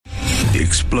The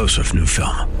explosive new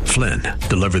film, Flynn,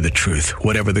 deliver the truth,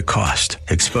 whatever the cost,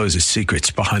 exposes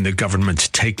secrets behind the government's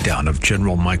takedown of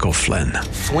General Michael Flynn.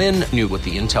 Flynn knew what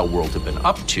the intel world had been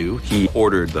up to. He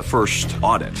ordered the first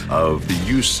audit of the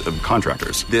use of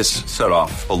contractors. This set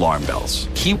off alarm bells.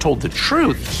 He told the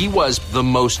truth. He was the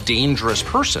most dangerous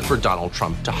person for Donald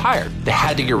Trump to hire. They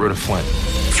had to get rid of Flynn.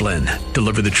 Flynn,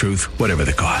 deliver the truth, whatever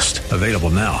the cost. Available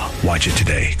now. Watch it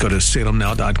today. Go to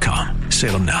salemnow.com.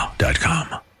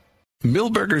 salemnow.com.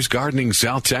 Millburgers Gardening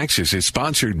South Texas is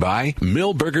sponsored by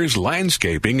Millburgers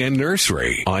Landscaping and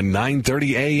Nursery on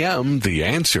 9:30 a.m. The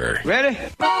Answer. Ready?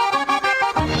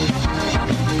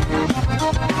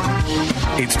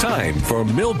 It's time for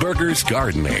Millburgers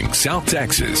Gardening South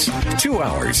Texas. 2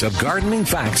 hours of gardening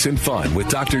facts and fun with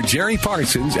Dr. Jerry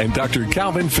Parsons and Dr.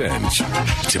 Calvin Finch.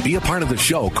 To be a part of the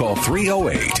show, call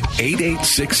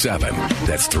 308-8867.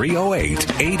 That's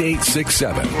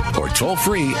 308-8867. Or toll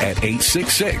free at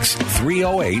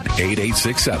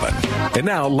 866-308-8867. And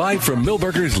now, live from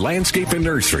Millburgers Landscape and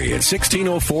Nursery at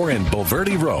 1604 and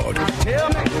Bulverde Road.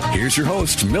 Here's your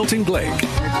host, Milton Blake.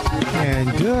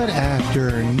 And good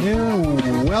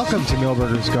afternoon. Welcome to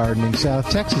Millburgers Gardening South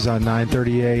Texas on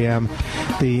 9:30 a.m.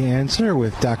 The Answer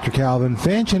with Dr. Calvin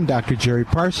Finch and Dr. Jerry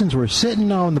Parsons. We're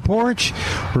sitting on the porch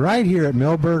right here at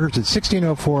Millburgers at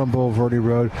 1604 on Bulverde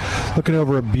Road, looking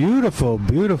over a beautiful,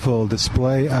 beautiful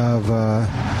display of,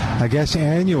 I guess,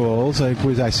 annuals. Like,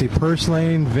 I see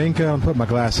Purslane, Vinca. I'll put my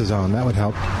glasses on. That would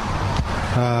help.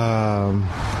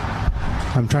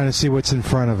 I'm trying to see what's in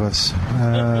front of us.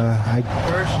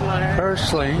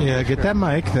 Purslane. Yeah, get that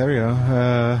mic. There we go.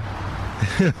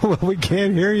 Well, we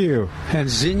can't hear you. And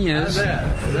zinnias. Is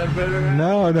that better?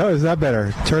 No, it's not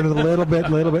better. Turn it a little bit.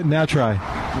 Now try.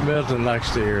 Milton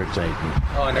likes to irritate me.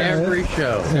 On every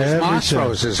show. There's moss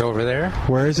roses over there.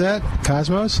 Where is that?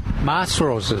 Cosmos? Moss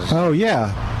roses. Oh,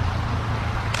 yeah.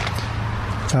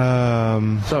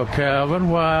 So, Calvin,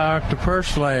 why aren't the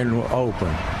purslane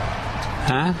open?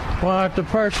 Huh? Why aren't the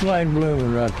purslane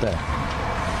blooming right there?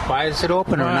 Why is it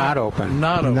open or not open?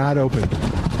 Not open.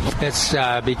 It's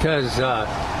because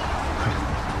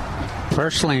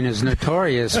purslane is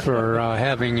notorious for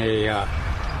having a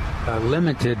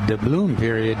limited bloom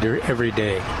period every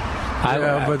day.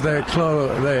 But they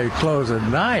close at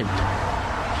night.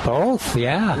 Both,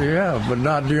 yeah. Yeah, but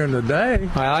not during the day.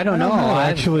 Well, I don't know.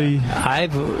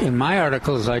 I've in my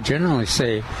articles, I generally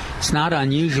say it's not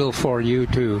unusual for you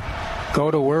to go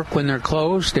to work when they're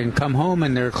closed and come home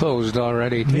and they're closed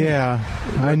already, too. Yeah,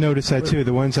 I noticed that, too.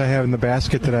 The ones I have in the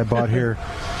basket that I bought here,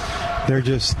 they're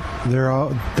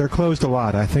closed a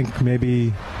lot. I think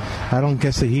maybe, I don't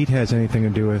guess the heat has anything to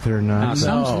do with it or not.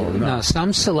 Now,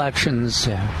 some selections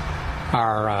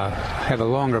have a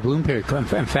longer bloom period.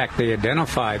 In fact, they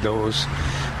identify those.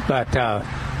 But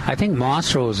I think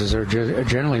moss roses are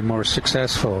generally more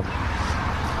successful.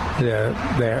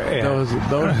 Those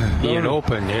being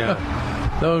open, yeah.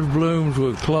 Those blooms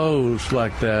would close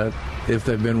like that if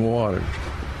they've been watered.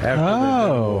 After they've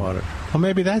been watered. Well,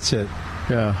 maybe that's it.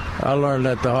 Yeah, I learned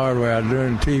that the hard way. I was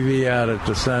doing TV out at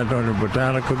the San Antonio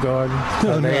Botanical Garden.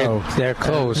 They're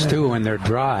closed too when they're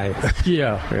dry.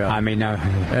 Yeah. I mean,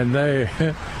 and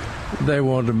they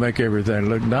wanted to make everything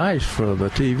look nice for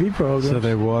the TV program. So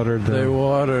they watered. They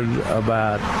watered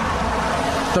about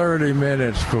 30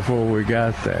 minutes before we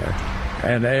got there,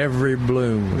 and every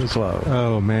bloom was closed.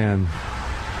 Oh, man.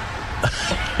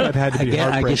 That had to be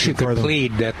heartbreaking. I guess you could for them.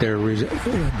 plead that their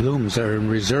blooms are in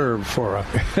reserve for a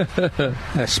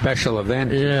special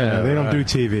event. Yeah, they don't do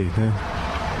TV.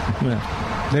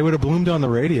 They would have bloomed on the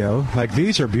radio. Like,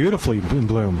 these are beautifully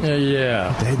bloomed.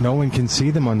 Yeah. No one can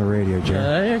see them on the radio, Jerry.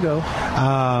 There you go.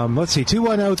 Let's see.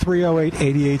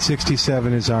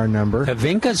 210-308-8867 is our number. The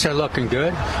Vincas are looking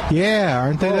good. Yeah,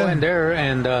 aren't they?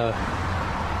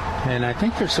 And I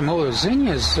think there's some other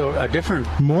zinnias, different.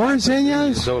 More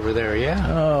zinnias over there, yeah.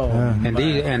 Oh, and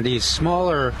these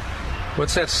smaller.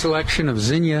 What's that selection of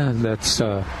zinnia that's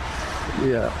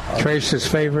Trace's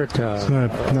favorite? It's not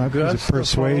is it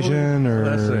Persuasion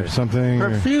or something?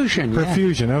 Perfusion.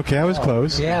 Perfusion. Okay, I was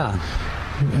close. Yeah.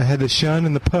 I had the shun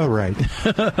and the puh right.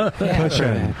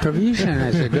 Perfusion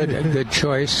is a good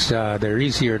choice. They're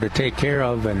easier to take care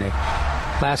of and they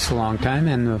last a long time.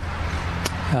 And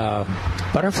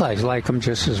butterflies like them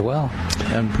just as well.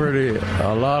 And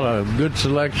a lot of good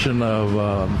selection of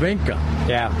Vinca.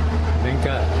 Yeah,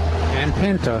 Vinca and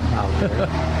Penta out there.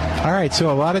 All right,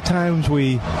 so a lot of times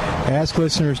we ask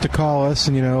listeners to call us,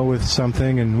 and with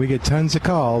something, and we get tons of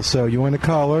calls. So you want to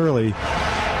call early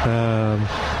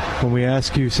when we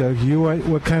ask you. So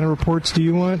what kind of reports do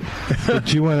you want?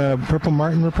 Do you want a Purple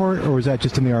Martin report, or was that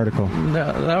just in the article?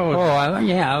 No, that was.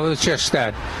 It was just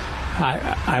that.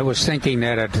 I was thinking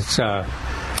that it's a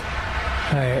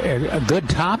good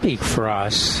topic for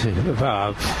us.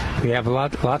 We have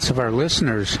lots of our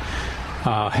listeners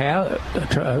have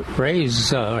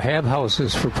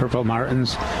houses for purple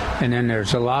martins, and then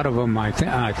there's a lot of them I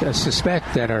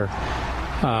suspect that are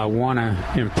want to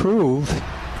improve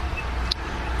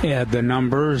the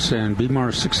numbers and be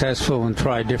more successful and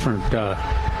try different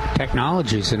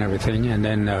technologies and everything. And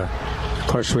then of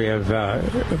course we have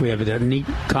the neat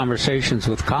conversations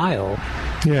with Kyle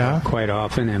quite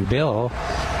often, and Bill,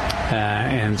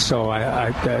 and so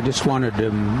I just wanted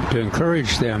to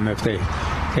encourage them, if they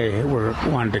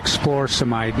wanted to explore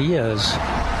some ideas,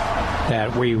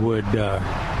 that we would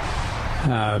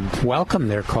welcome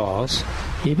their calls.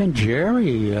 Even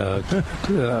Jerry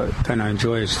kind of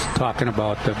enjoys talking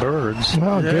about the birds.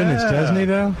 Oh, goodness, doesn't he,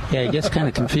 though? Yeah, he gets kind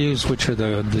of confused which are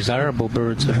the desirable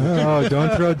birds. Oh,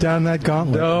 don't throw down that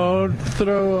gauntlet.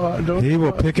 He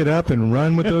will pick it up and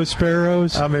run with those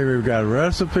sparrows. I mean, we've got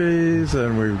recipes,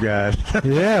 and we've got...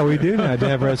 Yeah, we do now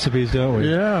have recipes, don't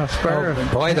we? Yeah, sparrows.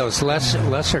 Oh, boy, those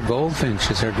lesser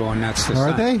goldfinches are going nuts.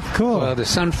 Are they? Cool. Well, the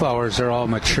sunflowers are all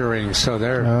maturing, so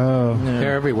they're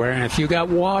everywhere. And if you got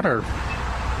water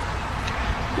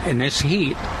in this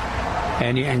heat,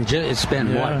 and it's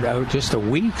been just a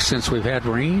week since we've had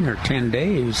rain, or 10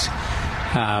 days,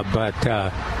 but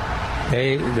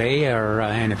they are,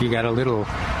 and if you got a little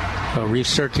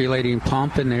recirculating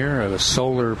pump in there, a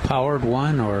solar powered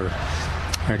one, or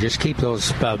just keep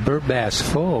those bird baths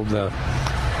full,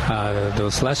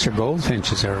 those lesser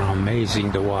goldfinches are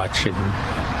amazing to watch and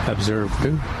observe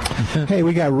too. Hey,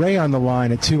 we got Ray on the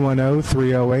line at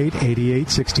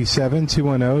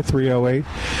 210-308-8867,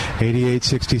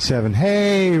 210-308-8867.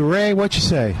 Hey, Ray, what you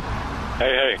say?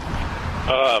 Hey.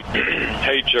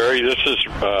 Hey, Jerry, this is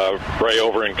Ray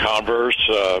over in Converse.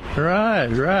 Right.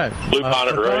 Blue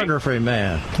Bonnet Ray. Photography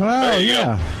man. Oh,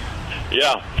 yeah.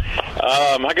 Yeah.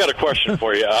 I got a question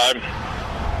for you.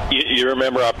 You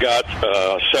remember I've got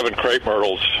 7 crepe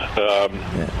myrtles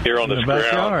here on this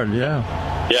backyard, ground.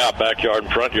 Yeah, backyard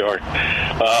and front yard.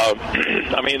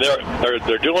 I mean,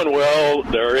 they're doing well.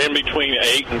 They're in between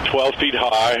 8 and 12 feet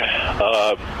high.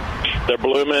 They're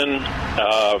blooming.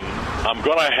 I'm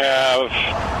going to have.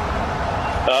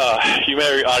 You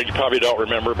probably don't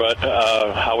remember, but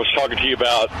I was talking to you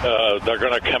about they're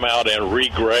going to come out and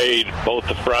regrade both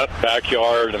the front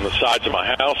backyard and the sides of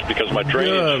my house because my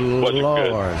drainage wasn't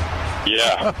good.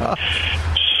 Yeah.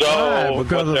 So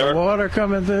because of the water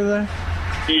coming through there.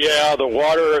 Yeah, the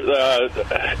water.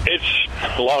 It's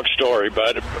a long story,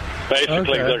 but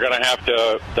basically they're going to have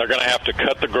to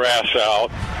cut the grass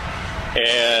out,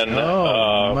 and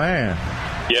man.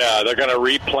 Yeah, they're going to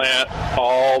replant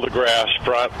all the grass,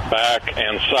 front, back,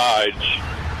 and sides,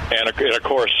 and of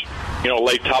course,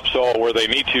 lay topsoil where they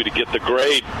need to get the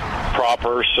grade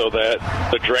proper so that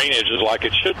the drainage is like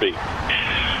it should be.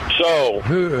 So,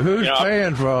 who's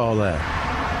paying for all that?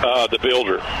 The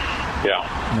builder. Yeah.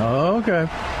 Oh, okay.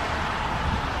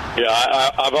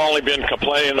 Yeah, I've only been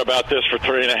complaining about this for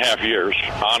 3.5 years,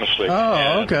 honestly.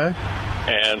 Oh, okay.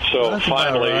 And so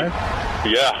finally,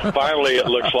 finally it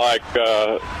looks like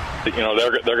they're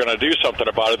going to do something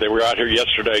about it. They were out here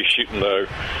yesterday shooting the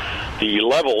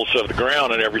levels of the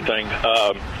ground and everything.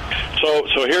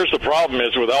 So here's the problem: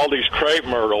 is with all these crepe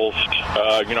myrtles,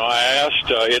 I asked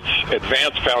it's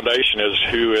Advanced Foundation is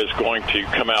who is going to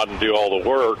come out and do all the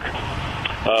work.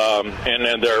 And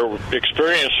then they're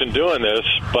experienced in doing this,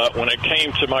 but when it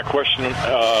came to my question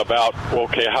about,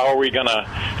 okay, how are you gonna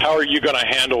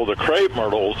handle the crepe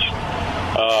myrtles?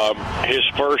 His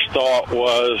first thought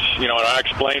was, and I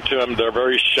explained to him they're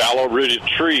very shallow-rooted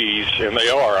trees, and they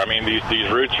are. I mean, these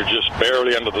roots are just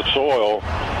barely under the soil.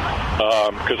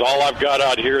 Because all I've got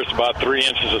out here is about 3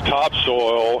 inches of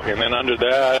topsoil, and then under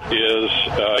that is,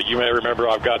 you may remember,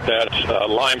 I've got that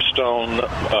limestone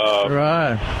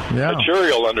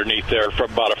material underneath there for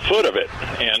about a foot of it.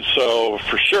 And so,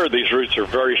 for sure, these roots are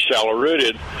very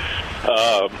shallow-rooted.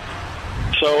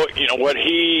 So, what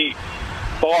he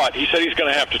thought, he said he's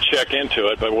going to have to check into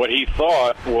it, but what he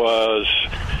thought was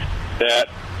that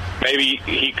maybe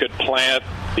he could plant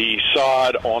the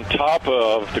sod on top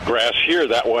of the grass here.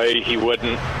 That way he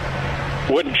wouldn't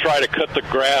try to cut the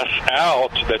grass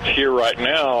out that's here right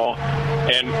now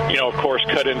and, of course,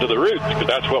 cut into the roots, because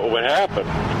that's what would happen.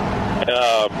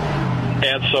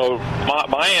 And so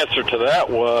my answer to that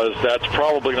was that's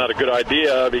probably not a good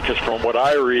idea, because from what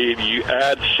I read, you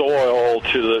add soil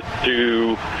to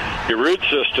your root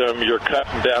system, you're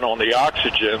cutting down on the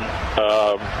oxygen,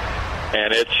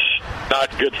 and it's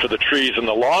not good for the trees in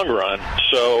the long run.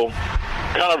 So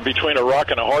kind of between a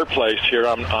rock and a hard place here.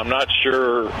 I'm not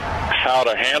sure how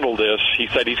to handle this. He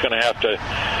said he's going to have to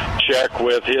check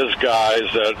with his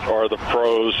guys that are the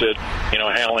pros at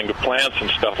handling the plants and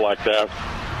stuff like that.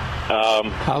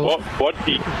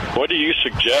 What do you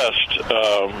suggest?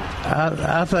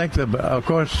 I think of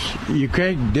course you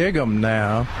can't dig them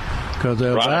now because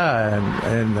they'll die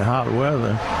in the hot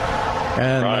weather,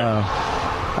 and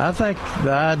I think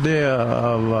the idea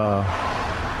of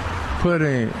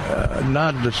putting,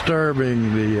 not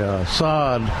disturbing the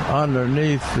sod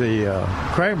underneath the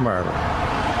crepe myrtle,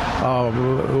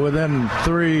 within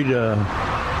 3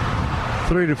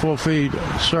 to 4 feet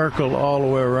circle all the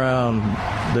way around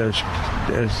the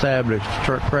established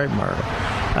crepe myrtle.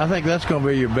 I think that's going to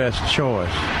be your best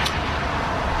choice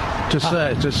to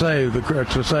save the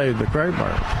crepe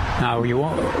myrtle. Now,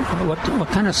 what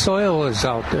kind of soil is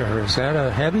out there? Is that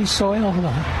a heavy soil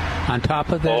on top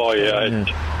of that? Oh yeah.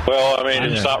 Well, I mean,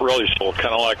 it's not really soil.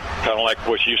 Kind of like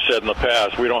what you said in the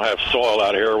past. We don't have soil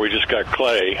out here. We just got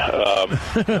clay.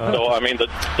 So I mean, the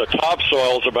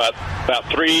topsoil is about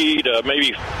 3 to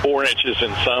maybe 4 inches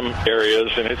in some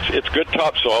areas, and it's good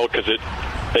topsoil because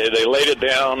they laid it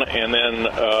down and then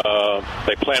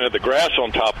they planted the grass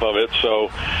on top of it. So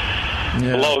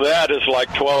below that is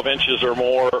like 12 inches or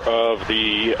more of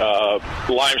the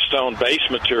limestone base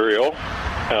material,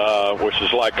 which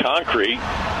is like concrete,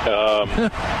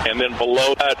 and then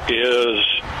below that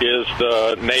is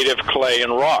the native clay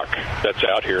and rock that's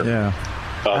out here. Yeah,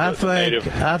 I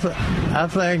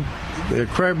think the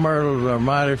crepe myrtles are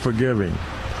mighty forgiving,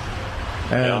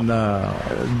 and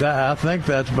I think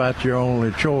that's about your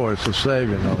only choice of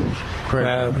saving those crepe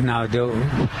myrtles. Now,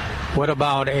 what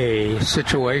about a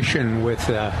situation with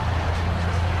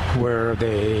where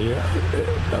they,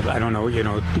 I don't know, it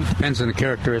depends on the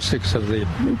characteristics of the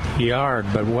yard,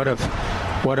 but what if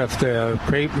the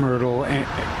crepe myrtle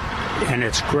and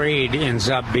its grade ends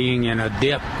up being in a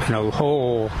dip, in a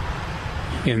hole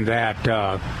in that,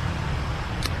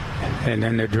 and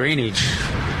then the drainage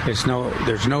there's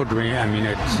no drain. I mean,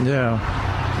 it's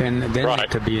then it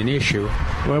could be an issue.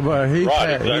 Well, but he's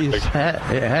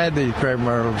had these crepe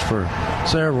myrtles for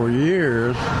several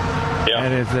years. Yeah.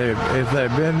 And if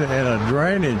they've been in a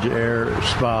drainage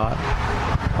spot,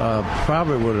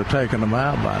 probably would have taken them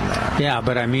out by now. Yeah,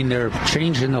 but I mean they're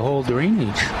changing the whole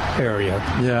drainage area.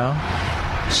 Yeah.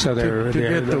 So to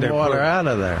get the water out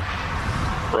of there.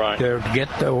 Right. To get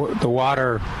the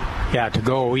water, to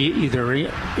go either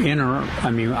in or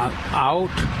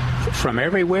out from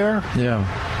everywhere. Yeah.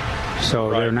 So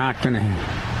they're not going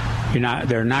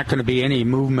to be any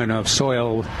movement of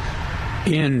soil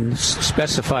in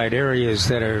specified areas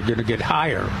that are going to get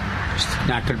higher. It's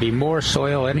not going to be more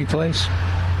soil anyplace.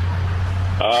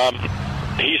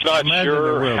 He's not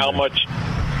sure how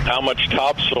much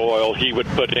topsoil he would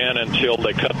put in until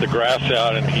they cut the grass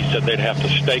out, and he said they'd have to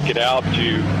stake it out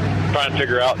to try and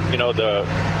figure out,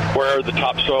 where the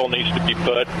topsoil needs to be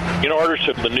put in order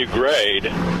to the new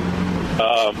grade.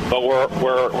 But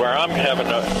where I'm having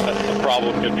a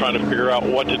problem is trying to figure out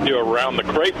what to do around the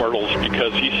crepe myrtles,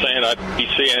 because he's saying,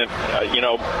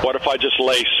 what if I just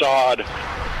lay sod,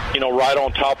 right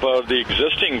on top of the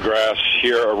existing grass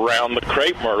here around the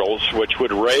crepe myrtles, which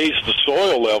would raise the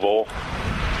soil level,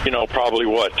 probably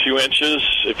 2 inches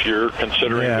if you're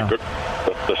considering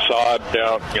the sod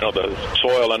down, the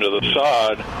soil under the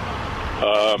sod.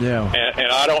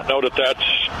 And I don't know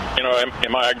that's,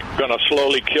 am I going to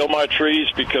slowly kill my trees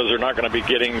because they're not going to be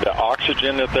getting the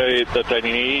oxygen that they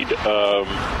need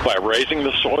by raising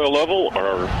the soil level?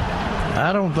 Or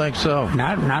I don't think so.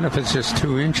 Not if it's just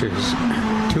 2 inches.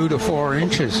 2 to 4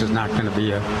 inches is not going to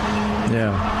be a.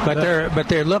 Yeah. But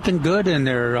they're looking good, and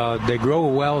they grow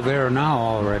well there now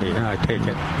already. I take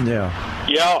it. Yeah.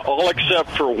 Yeah, all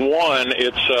except for one.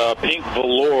 It's pink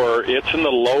velour. It's in the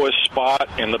lowest spot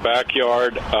in the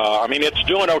backyard. It's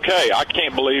doing okay. I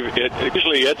can't believe it.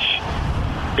 Usually it's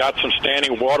got some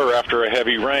standing water after a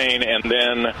heavy rain, and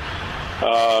then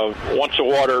once the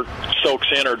water soaks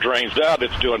in or drains out,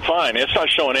 it's doing fine. It's not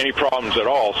showing any problems at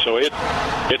all. So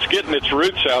it's getting its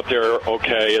roots out there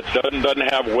okay. It doesn't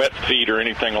have wet feet or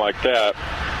anything like that.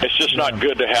 It's just not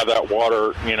good to have that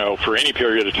water, for any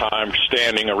period of time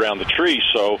standing around the tree.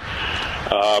 So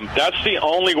that's the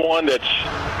only one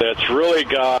that's really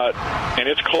got, and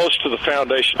it's close to the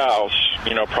foundation house,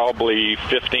 probably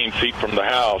 15 feet from the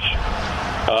house.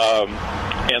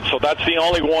 And so that's the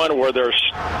only one where there's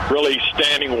really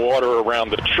standing water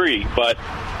around the tree. But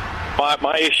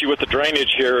my issue with the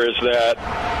drainage here is that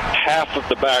half of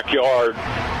the backyard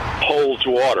holds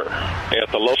water at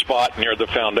the low spot near the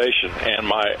foundation. And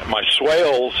my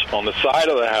swales on the side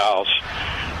of the house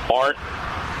aren't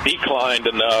declined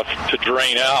enough to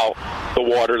drain out the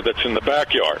water that's in the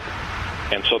backyard.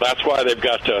 And so that's why they've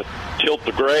got to tilt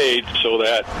the grade so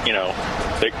that,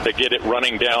 they get it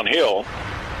running downhill.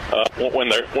 When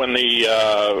the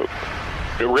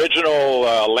original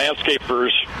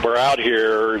landscapers were out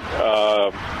here,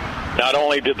 not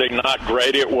only did they not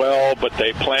grade it well, but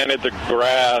they planted the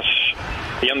grass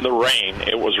in the rain.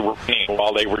 It was raining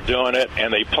while they were doing it,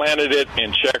 and they planted it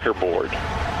in checkerboard.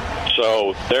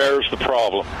 So there's the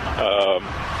problem.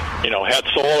 Had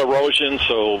soil erosion,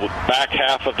 so the back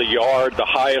half of the yard, the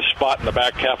highest spot in the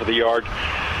back half of the yard,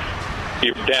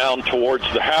 you're down towards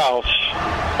the house,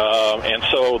 and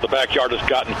so the backyard has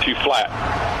gotten too flat.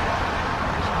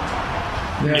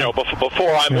 Yeah.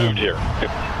 Before I moved here,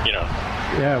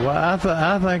 Yeah, well,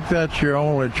 I think that's your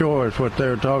only choice. What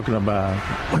they're talking about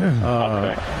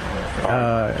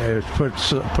is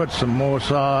put some more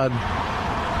sod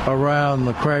around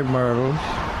the crepe myrtles,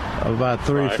 about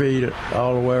 3 feet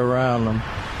all the way around them.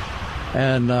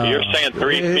 And you're saying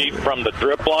 3 feet from the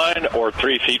drip line or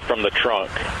 3 feet from the trunk?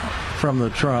 From the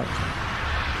trunk.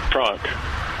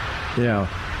 Yeah.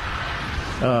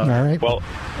 All right. Well,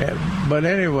 but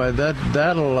anyway,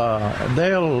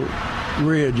 they'll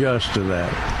readjust to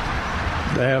that.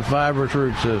 They have fibrous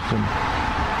root system,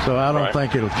 so I don't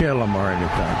think it'll kill them or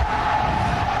anything.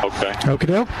 Okay.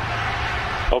 Okie-doke.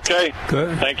 Okay.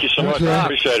 Good. Thank you so much. I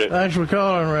appreciate it. Thanks for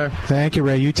calling, Ray. Thank you,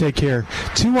 Ray. You take care.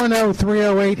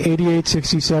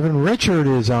 210-308-8867. Richard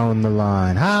is on the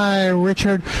line. Hi,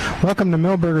 Richard. Welcome to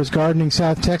Milberger's Gardening,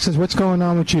 South Texas. What's going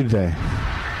on with you today?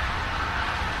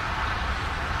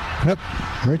 Yep.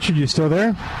 Richard, you still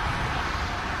there?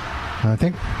 I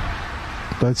think.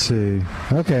 Let's see.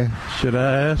 Okay. Should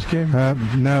I ask him?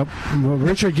 No. Well,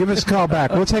 Richard, give us a call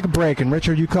back. We'll take a break, and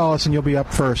Richard, you call us, and you'll be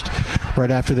up first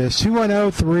right after this.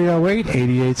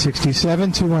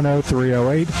 210-308-8867.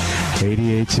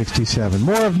 210-308-8867.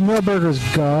 More of Milberger's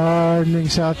Gardening,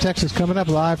 South Texas, coming up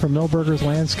live from Milberger's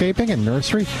Landscaping and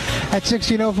Nursery at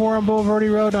 1604 on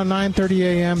Boulevardy Road on 9:30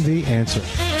 a.m. The Answer.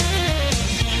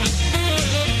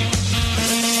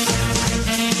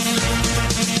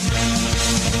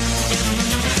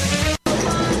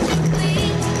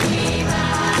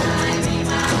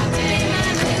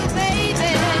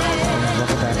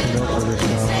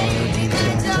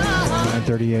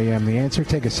 a.m. The Answer.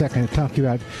 Take a second to talk to you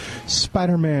about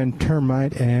Spider-Man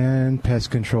Termite and Pest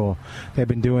Control. They've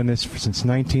been doing this since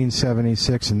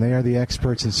 1976, and they are the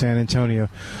experts in San Antonio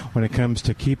when it comes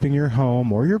to keeping your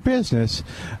home or your business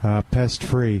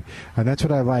pest-free. And that's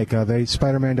what I like.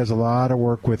 Spider-Man does a lot of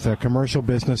work with commercial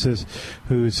businesses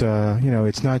whose,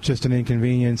 it's not just an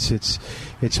inconvenience.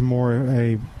 It's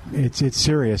more It's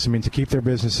serious. I mean, to keep their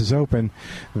businesses open,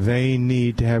 they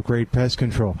need to have great pest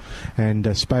control.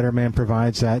 And Spider-Man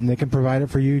provides that, and they can provide it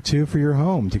for you, too, for your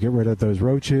home, to get rid of those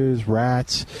roaches,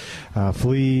 rats,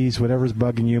 fleas, whatever's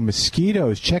bugging you.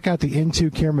 Mosquitoes. Check out the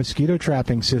N2 Care mosquito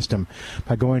trapping system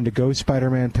by going to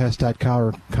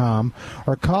GoSpidermanPest.com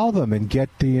or call them and get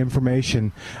the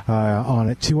information on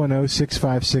it.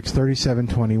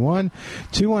 210-656-3721.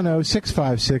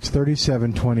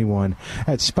 210-656-3721.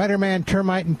 At Spider-Man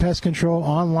Termite and Pest Control,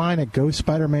 online at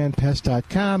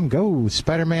GoSpidermanPest.com.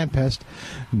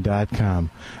 GoSpidermanPest.com.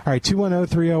 All right,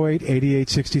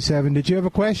 210-308-8867. Did you have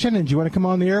a question, and do you want to come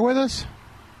on the air with us?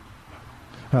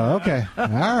 Oh, okay. All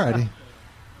righty.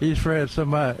 He's afraid of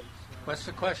somebody. What's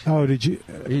the question? Oh, did you?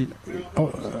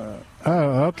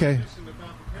 Okay.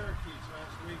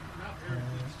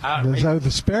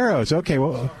 The sparrows. Okay,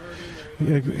 well...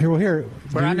 Here,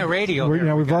 we're on the radio.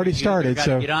 We've already started.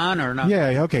 So get on or not?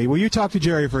 Yeah. Okay. Well, you talk to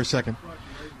Jerry for a second.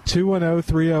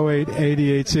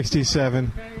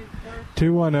 210-308-8867.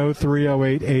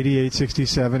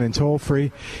 210-308-8867 and toll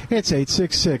free. It's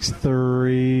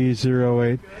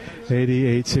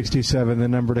 866-308-8867. The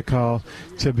number to call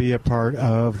to be a part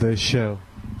of the show.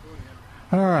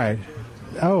 All right.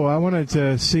 Oh, I wanted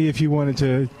to see if you wanted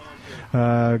to.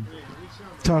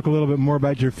 Talk a little bit more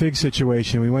about your fig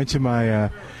situation. We went to my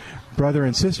brother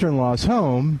and sister-in-law's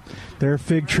home. Their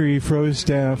fig tree froze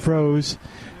in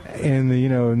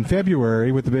in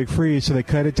February with the big freeze, so they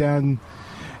cut it down.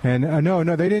 And no,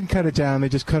 they didn't cut it down. They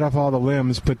just cut off all the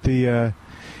limbs, but it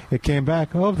came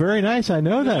back. Oh, very nice. I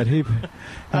know that.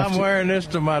 I'm wearing this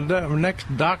to my next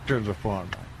doctor's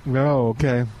appointment. Oh,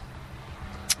 okay.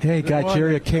 Hey, got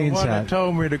Jerry a Cane's hat. The one that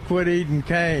told me to quit eating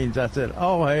canes. I said,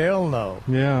 oh, hell no.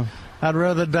 Yeah. I'd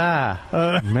rather die.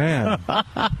 Man.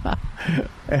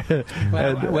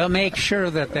 We'll make sure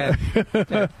that at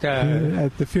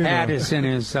the funeral hat is in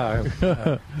his.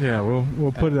 Yeah,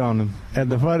 we'll put it on him.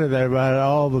 And the funny thing about it,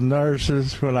 all the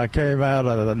nurses, when I came out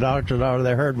of the doctor's office,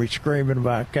 they heard me screaming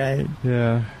about Kane.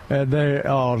 Yeah. And they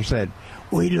all said,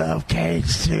 "We love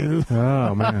Canes too."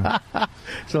 Oh, man.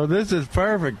 So this is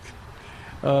perfect.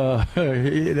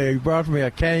 They brought me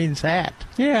a Canes hat.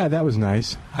 Yeah, that was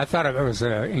nice. I thought it was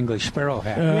an English sparrow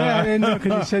hat. Yeah, I didn't know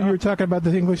because you said you were talking about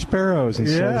the English sparrows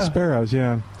instead of the sparrows.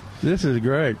 Yeah. This is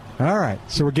great. All right,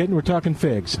 so we're talking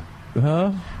figs.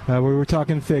 Huh? We were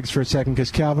talking figs for a second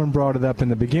because Calvin brought it up in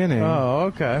the beginning.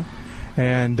 Oh, okay.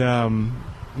 And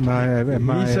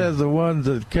he says the ones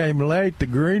that came late, the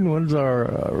green ones,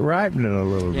 are ripening a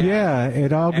little bit. Yeah,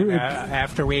 it all grew.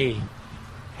 After we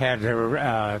had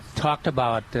talked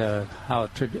about how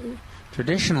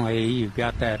traditionally you've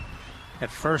got that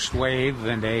first wave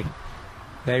and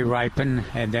they ripen,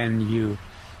 and then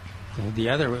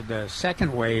the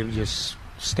second wave just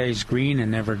stays green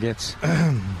and never gets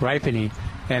ripening.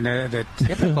 And the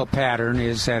typical pattern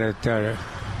is that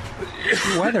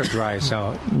weather dries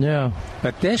out. Yeah.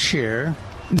 But this year,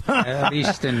 at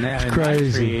least in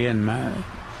crazy. and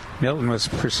Milton was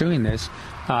pursuing this,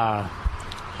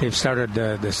 they've started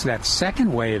that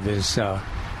second wave is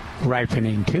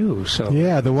ripening too. So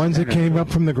yeah, the ones that came up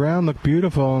from the ground look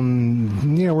beautiful,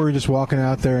 and we were just walking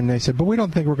out there, and they said, "But we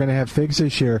don't think we're going to have figs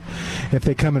this year. If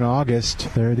they come in August,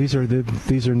 these are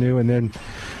new." And then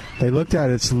they looked at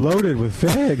it; it's loaded with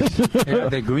figs. Are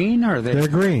they green or they're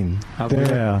green?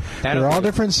 Okay. They're all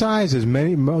different sizes.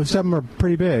 Most of them are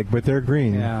pretty big, but they're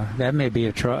green. Yeah, that may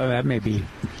be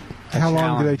How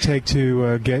long do they take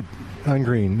to get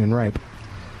ungreen and ripe?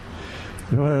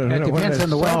 Well, it depends on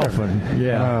the weather.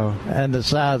 Yeah, and the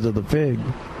size of the fig.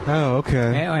 Oh,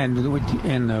 okay. And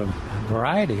the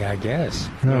variety, I guess.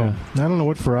 No, I don't know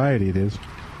what variety it is.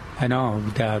 I know.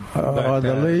 Are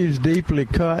the leaves deeply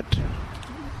cut?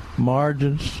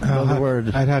 Margins? In other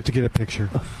words, I'd have to get a picture.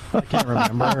 I can't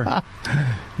remember.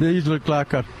 These look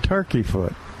like a turkey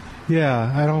foot.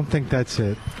 Yeah, I don't think that's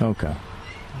it. Okay.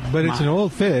 But it's an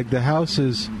old fig. The house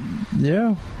is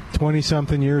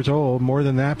 20-something years old, more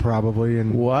than that probably.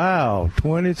 And wow,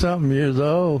 20-something years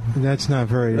old. That's not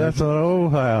very... That's an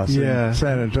old house in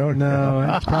San Antonio.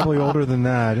 No, it's probably older than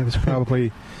that. It was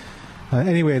probably...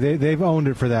 anyway, they've owned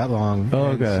it for that long.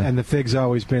 Okay. And the fig's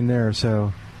always been there,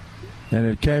 so... And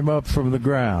it came up from the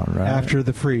ground, right? After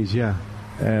the freeze, yeah.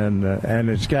 And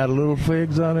it's got little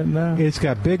figs on it now? It's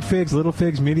got big figs, little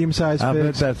figs, medium-sized figs. I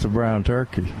bet that's a brown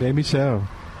turkey. Maybe so.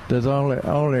 There's only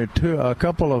a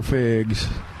couple of figs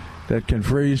that can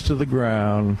freeze to the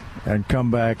ground and come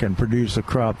back and produce a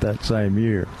crop that same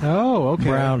year. Oh, okay.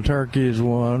 Brown turkey is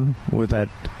one with that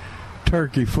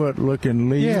turkey foot looking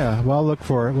leaf. Yeah, well, I'll look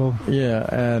for it. Yeah,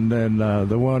 and then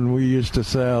the one we used to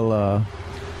sell...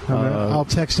 I'll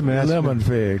text him and ask lemon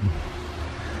fig.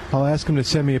 I'll ask him to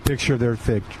send me a picture of their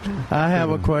fig. I have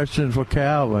a question for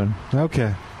Calvin.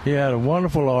 Okay. He had a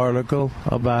wonderful article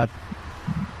about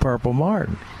Purple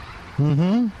Martin.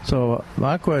 Mm-hmm. So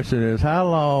my question is, how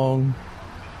long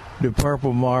do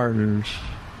Purple Martins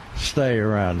stay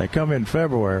around? They come in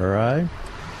February, right?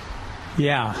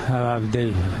 Yeah,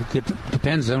 it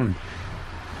depends on...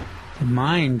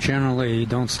 Mine generally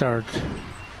don't start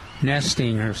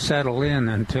nesting or settle in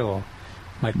until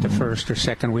like the first or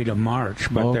second week of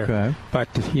March. But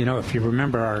if you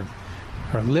remember,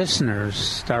 our listeners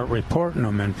start reporting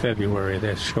them in February.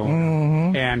 This show,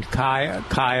 and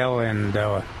Kyle and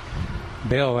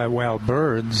Bill at Wild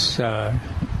Birds,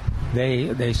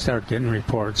 they start getting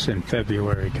reports in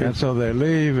February too. And so they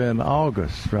leave in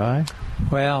August, right?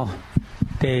 Well,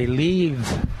 they leave.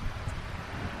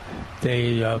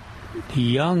 The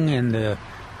young and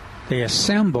they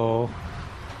assemble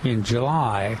in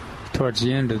July, towards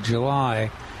the end of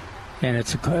July, and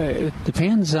it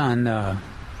depends on.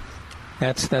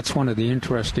 That's one of the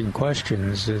interesting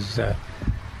questions. Is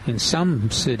in some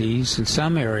cities, in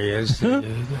some areas,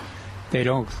 they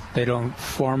don't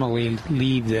formally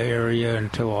leave the area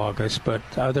until August, but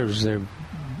others they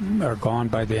are gone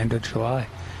by the end of July.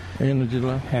 End of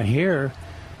July. And here,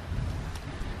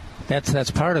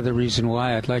 that's part of the reason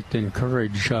why I'd like to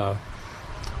encourage some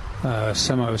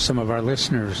of our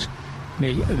listeners,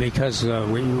 because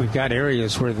we've got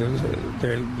areas where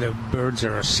the birds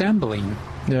are assembling.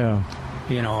 Yeah.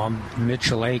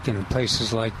 Mitchell Lake and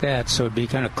places like that. So it'd be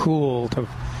kind of cool to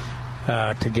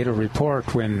get a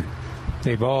report when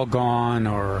they've all gone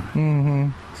or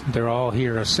they're all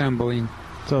here assembling.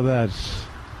 So that's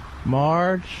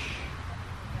March,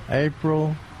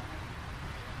 April,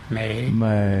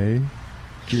 May,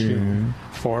 June,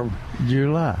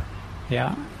 July.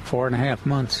 Yeah, 4.5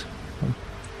 months.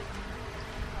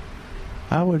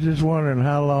 I was just wondering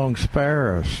how long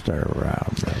sparrows stay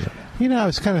around. I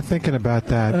was kind of thinking about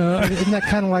that. Isn't that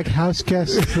kind of like house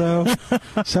guests, though?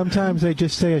 Sometimes they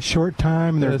just stay a short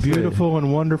time, and they're beautiful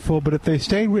and wonderful, but if they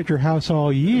stayed with your house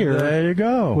all year... There you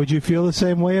go. Would you feel the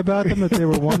same way about them, that they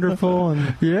were wonderful?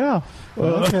 And Yeah.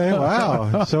 Okay,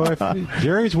 wow. So if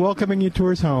Jerry's welcoming you to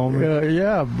his home...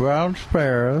 yeah, brown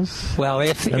sparrows. Well,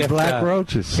 if black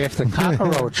roaches. If the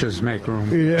cockroaches make room.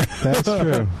 Yeah. That's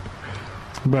true.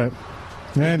 But...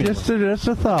 Anyway. Just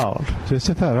a thought. Just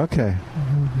a thought. Okay.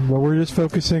 Well, we're just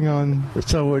focusing on.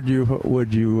 So would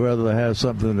you rather have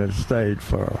something that stayed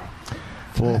for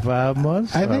 4 or 5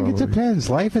 months? I think it depends.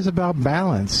 Life is about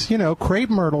balance. Crepe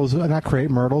myrtles, not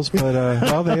crepe myrtles, but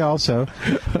well, they also.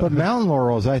 But mountain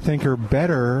laurels, I think, are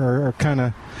better, or kind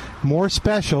of more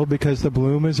special because the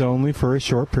bloom is only for a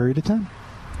short period of time.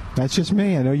 That's just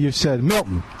me. I know you said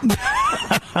Milton.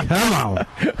 Come on.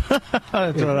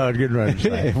 That's what I was getting ready to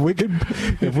say.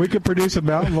 If we could produce a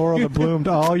mountain laurel that bloomed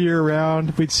all year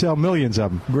round, we'd sell millions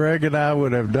of them. Greg and I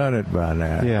would have done it by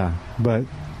now. Yeah, but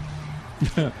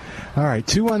all right.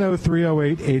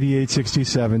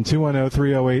 210-308-8867.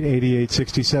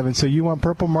 210-308-8867. So you want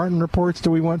Purple Martin reports?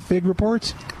 Do we want fig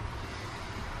reports?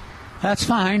 That's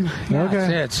fine. Yeah,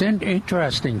 okay. It's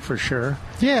interesting for sure.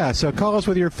 Yeah, so call us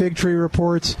with your fig tree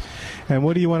reports. And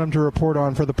what do you want them to report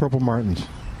on for the Purple Martins?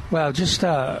 Well, just...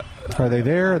 are they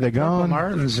there? Are they gone? Purple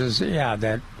Martins is,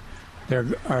 that...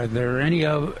 Are there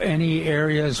any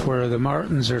areas where the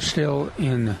Martins are still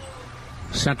in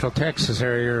Central Texas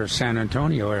area or San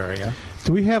Antonio area?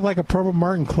 Do we have like a Purple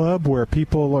Martin club where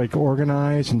people like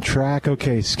organize and track,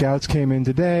 okay, scouts came in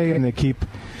today, and they keep...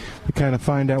 We kind of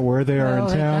find out where they are in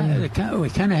town. We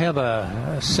kind of have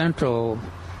a central,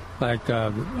 like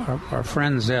our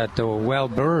friends at the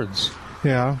Wild Birds.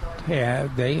 Yeah. Yeah,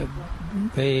 they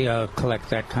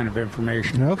collect that kind of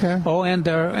information. Okay. Oh, and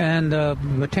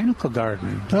botanical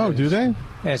garden. Oh, do they?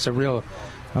 It's a real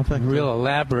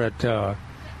elaborate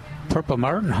Purple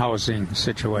Martin housing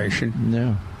situation.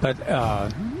 Yeah. But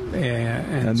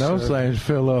and those things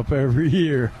fill up every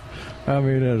year. I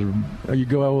mean, you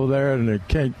go over there and they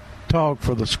can't talk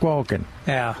for the squawking.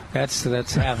 Yeah, that's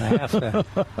half the.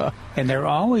 And they're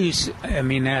always. I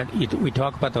mean, we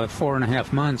talk about the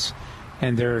 4.5 months,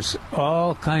 and there's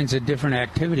all kinds of different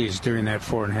activities during that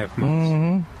 4.5 months.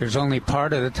 Mm-hmm. There's only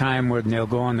part of the time where they'll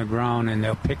go on the ground and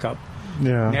they'll pick up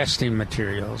nesting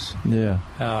materials. Yeah.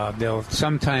 They'll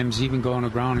sometimes even go on the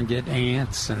ground and get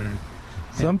ants and.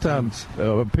 Sometimes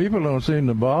people don't seem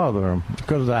to bother them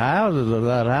because the houses are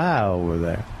that high over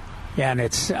there. Yeah, and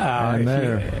it's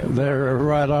they're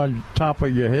right on top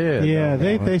of your head. Yeah,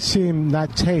 they seem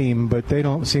not tame, but they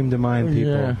don't seem to mind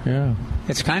people. Yeah.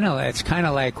 It's kind of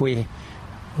like we're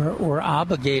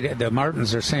obligated. The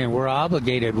Martins are saying we're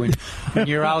obligated when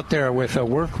you're out there with a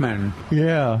workman.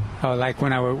 Yeah. Like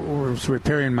when I was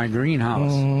repairing my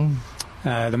greenhouse. Mm-hmm.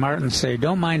 The Martins say,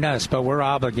 "Don't mind us, but we're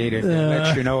obligated to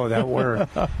let you know that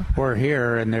we're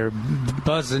here," and they're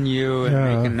buzzing you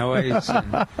and making noise.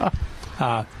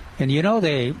 And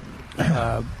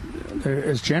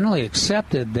it's generally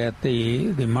accepted that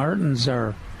the Martins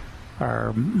are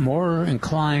more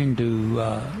inclined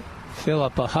to fill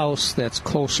up a house that's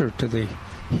closer to the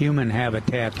human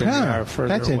habitat than they are further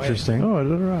that's away. Interesting. Oh,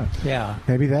 that's right. Yeah.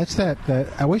 Maybe that's that.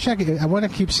 I wish I could. I want to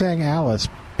keep saying Alice,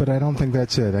 but I don't think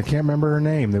that's it. I can't remember her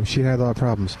name. She had a lot of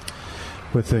problems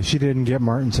with. She didn't get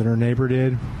Martins, and her neighbor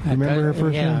did. Remember her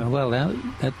first name? Yeah. Well, that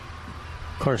of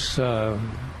course,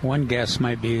 one guess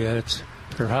might be that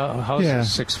her house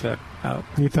is 6 foot out.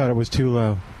 You thought it was too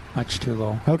low. Much too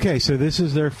low. Okay, so this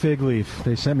is their fig leaf.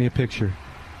 They sent me a picture.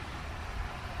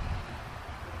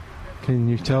 Can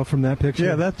you tell from that picture?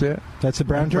 Yeah, that's it. That's a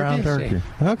brown turkey? Brown turkey.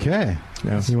 Okay.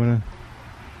 Yeah. You want to...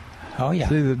 Oh, yeah.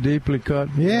 See the deeply cut?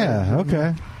 Yeah,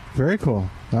 okay. Very cool.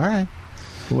 All right.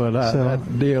 Well,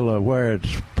 that deal of where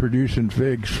it's producing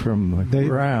figs from the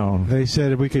ground. They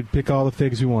said we could pick all the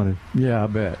figs we wanted. Yeah, I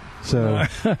bet. So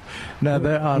now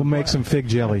we'll make some fig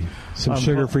jelly, some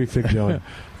sugar-free fig jelly.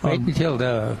 Wait until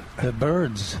the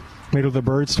birds. Wait till the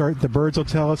birds start. The birds will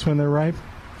tell us when they're ripe?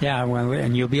 Yeah, well,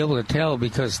 and you'll be able to tell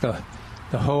because the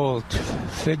whole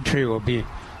fig tree will be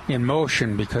in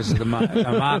motion because of the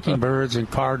mockingbirds and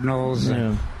cardinals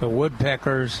and the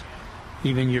woodpeckers.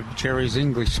 Even your Jerry's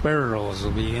English sparrows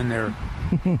will be in there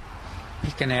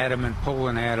picking at them and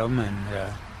pulling at them. And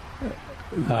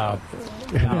I'm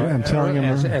telling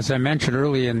them. As I mentioned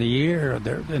early in the year,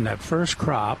 in that first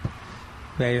crop,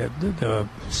 the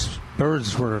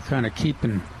birds were kind of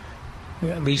keeping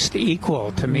at least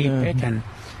equal to me picking.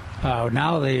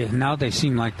 Now they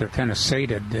seem like they're kind of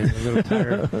sated. They're a little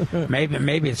tired.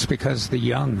 Maybe it's because the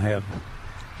young have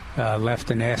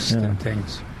left a nest and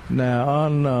things. Now,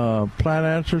 on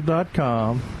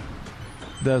plantanswers.com,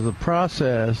 there's a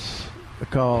process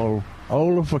called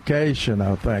olification,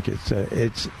 I think it's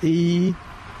EOL.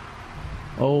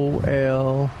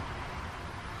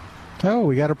 Oh,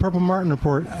 we got a Purple Martin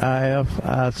report.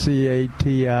 IFICATION.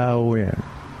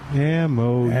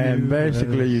 M-O-U. And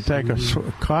basically, you take a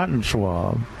cotton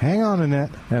swab. Hang on, Annette.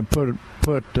 And put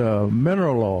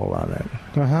mineral oil on it.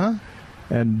 Uh-huh.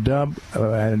 And dump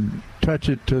and touch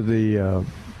it to the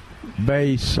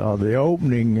base or the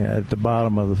opening at the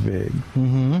bottom of the fig.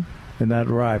 Mm-hmm. And that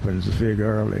ripens the fig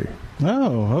early.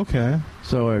 Oh, okay.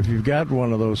 So if you've got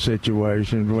one of those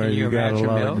situations where you got a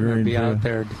lot of green be out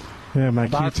there. Yeah, my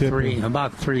about Q-tip.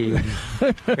 About three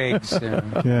figs.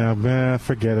 Yeah,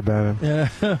 forget about it.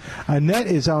 Yeah. Annette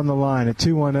is on the line at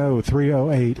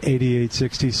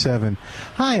 210-308-8867.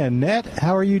 Hi, Annette.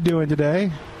 How are you doing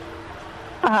today?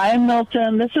 Hi,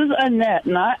 Milton. This is Annette,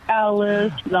 not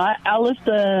Alice, not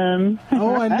Allison.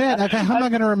 Oh, Annette. Okay, how am I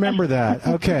going to remember that?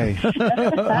 Okay,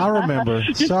 I'll remember.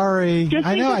 Sorry.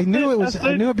 I knew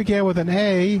it began with an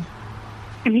A.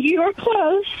 You were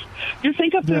close. Just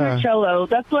think of Funicello.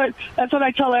 That's what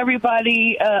I tell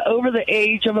everybody over the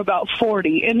age of about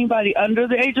 40. Anybody under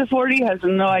the age of 40 has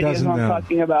no idea what I'm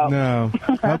talking about. No.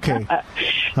 Okay.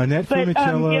 Annette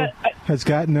Funicello has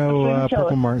got no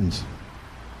Purple Martins.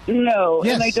 No,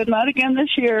 yes. And I did not again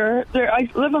this year. I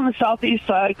live on the southeast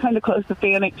side, kind of close to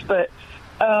Phoenix, but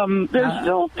they're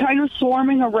still kind of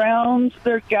swarming around.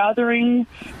 They're gathering,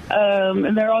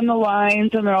 and they're on the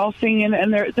lines, and they're all singing,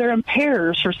 and they're in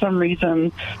pairs for some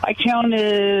reason. I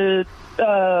counted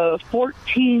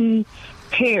 14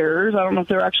 pairs. I don't know if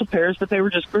they're actual pairs, but they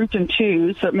were just grouped in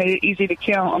twos, so it made it easy to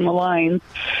count on the lines.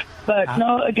 But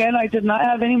no, again, I did not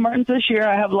have any martins this year.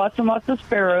 I have lots and lots of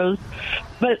sparrows.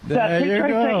 But that picture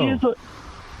I sent you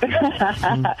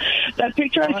that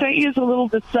picture I sent you is a little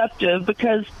deceptive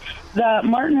because that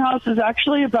martin house is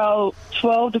actually about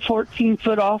 12 to 14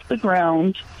 foot off the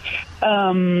ground.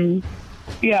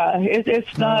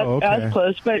 It's not as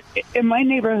close, but in my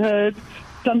neighborhood,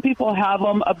 some people have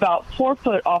them about 4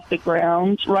 foot off the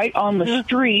ground, right on the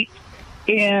street,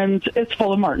 and it's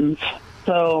full of martins.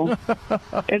 So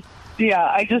I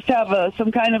just have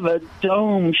some kind of a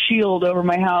dome shield over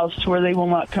my house where they will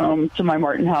not come to my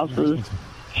martin houses.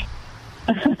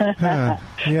 But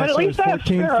at least I have 14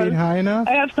 feet high enough?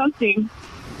 I have something.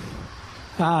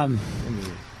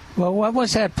 Well, what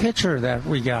was that picture that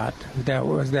we got?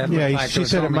 She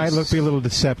said it might be a little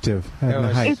deceptive.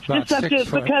 It's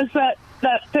deceptive because that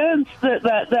fence,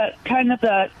 that kind of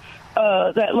that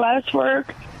lattice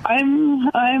work. I'm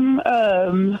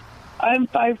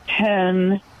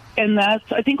 5'10", and I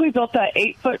think we built that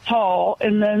 8 foot tall,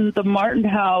 and then the martin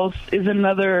house is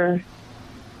another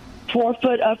 4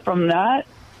 foot up from that.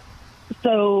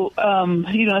 So, so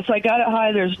I got it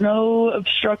high. There's no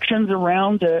obstructions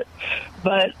around it.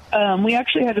 But we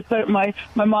actually had to put my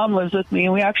mom lives with me,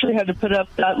 and we actually had to put up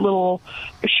that little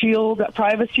shield, that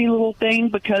privacy little thing,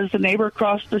 because the neighbor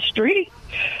across the street,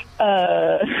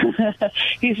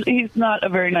 he's not a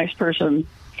very nice person.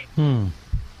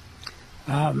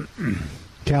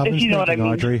 Calvin's if you know what I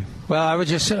mean. Audrey. Well, I would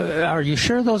just are you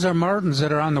sure those are martins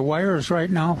that are on the wires right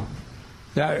now?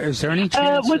 Is there any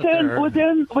chance within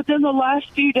the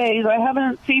last few days? I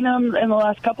haven't seen them in the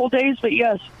last couple of days, but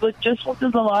yes, just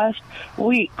within the last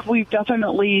week, we've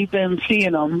definitely been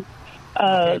seeing them.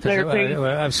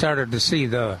 I've started to see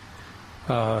the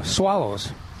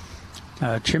swallows,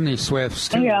 chimney swifts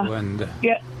too, and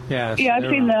I've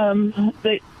seen them.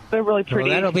 They're really pretty.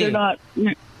 Well, they're not.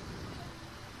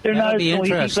 They're not as be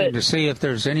noisy, interesting to see if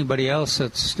there's anybody else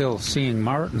that's still seeing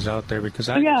martins out there, because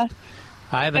I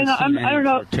haven't seen any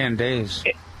for 10 days.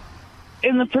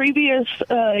 In the previous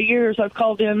years, I've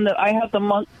called in that I have the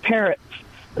monk parrots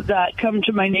that come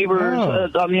to my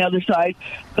neighbors on the other side.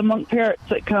 The monk parrots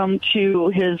that come to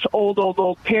his old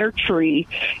pear tree,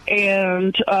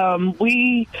 and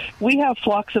we have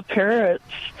flocks of parrots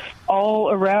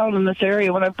all around in this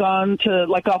area. When I've gone to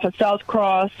off of South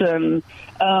Cross and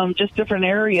just different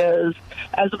areas.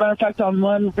 As a matter of fact, on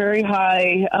one very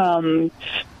high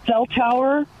cell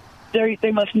tower,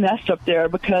 they must nest up there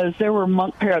because there were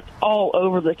monk parrots all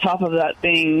over the top of that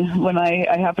thing when I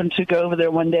happened to go over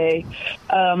there one day.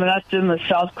 And that's in the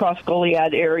South Cross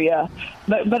Goliad area.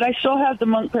 But I still have the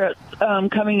monk parrots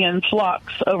coming in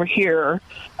flocks over here.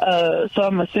 So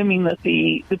I'm assuming that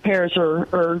the pears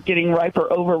are getting ripe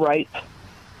or overripe.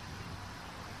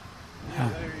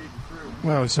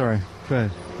 Oh, sorry. Go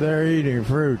ahead. They're eating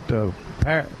fruit, though.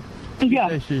 Parrots.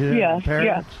 Parrots.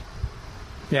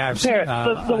 Yeah, I've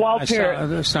parrots, the wild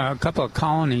parrot. I saw a couple of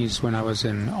colonies when I was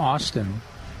in Austin.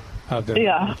 of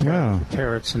the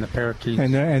parrots and the parakeets.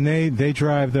 And they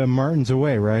drive the martins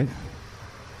away, right?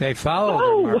 They follow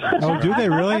the martins. Oh, do they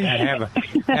really? And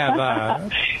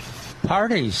have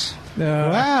parties.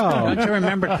 Wow. Don't you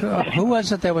remember who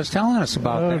was it that was telling us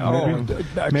about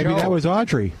that? Maybe Joe. that was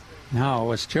Audrey. No, it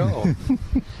was Joe.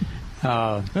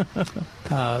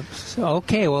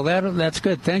 Okay, well that's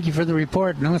good. Thank you for the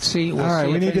report. Now let's see. All right,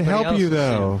 we need to help you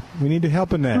though. We need to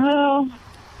help Annette. Well,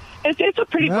 it's a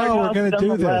pretty big house. No, we're going to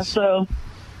do this. So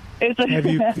it's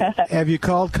have you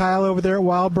called Kyle over there at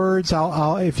Wild Birds?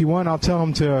 I'll if you want, I'll tell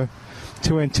him to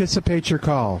anticipate your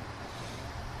call.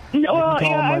 No, well,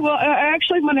 yeah, I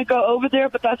actually want to go over there,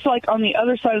 but that's like on the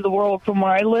other side of the world from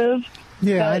where I live.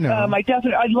 Yeah, but, I know.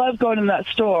 I love going in that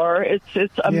store. It's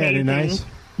amazing. Yeah, nice.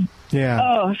 Yeah.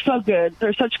 Oh, so good.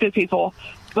 They're such good people.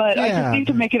 But I just need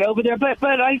to make it over there.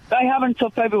 But I have until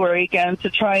February again to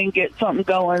try and get something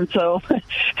going. So,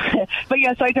 but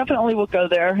yes, I definitely will go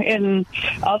there, and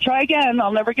I'll try again.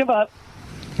 I'll never give up.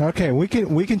 Okay, we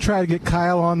can try to get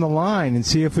Kyle on the line and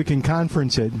see if we can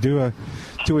conference it. Do a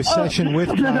session with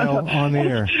Kyle on the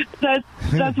air.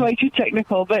 That's way too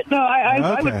technical. But no,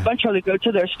 I would much rather go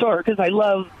to their store because I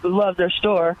love their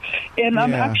store, and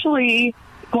I'm actually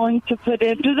going to put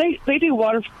in. Do they do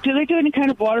water? Do they do any kind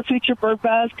of water feature, bird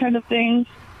baths kind of things?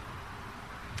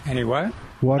 Any what?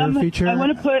 Water feature? I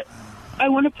want to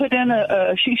put in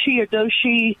a Shishi or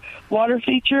Doshi water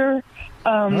feature.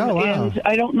 And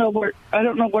I don't know where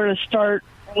to start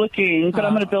looking, but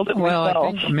I'm going to build it myself.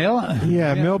 I think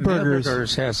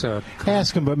Millburgers has a.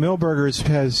 Ask them, but Millburgers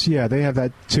has they have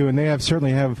that too, and they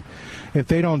certainly have. If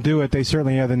they don't do it, they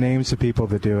certainly have the names of people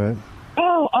that do it.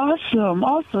 Oh, awesome!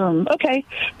 Okay,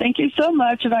 thank you so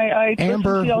much, and I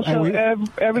Amber, listen to you also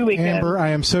every weekend. Amber, I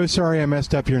am so sorry I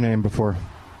messed up your name before.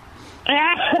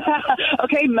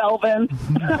 Okay, Melvin.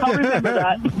 I'll remember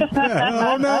that.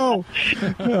 Oh, no.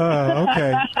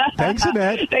 Okay. Thanks,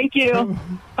 Annette. Thank you.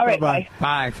 All right, bye.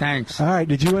 Bye, thanks. All right,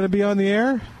 did you want to be on the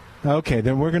air? Okay,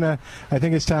 then I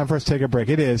think it's time for us to take a break.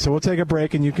 It is. So we'll take a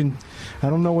break, and you can, I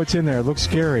don't know what's in there. It looks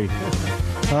scary.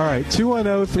 All right,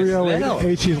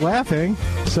 210-308. She's laughing,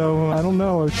 so I don't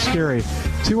know. It's scary.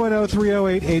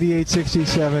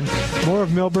 210-308-8867. More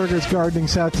of Millburgers Gardening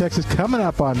South Texas coming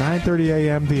up on 9:30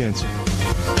 a.m. The Answer.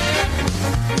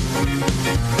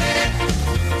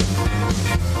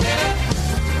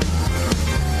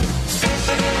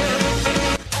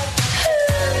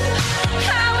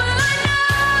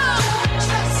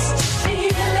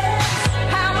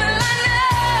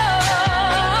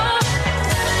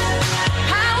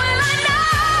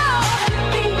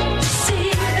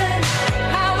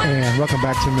 Welcome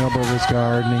back to Millburgers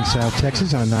Gardening South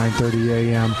Texas on 9:30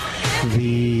 a.m.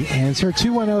 The Answer.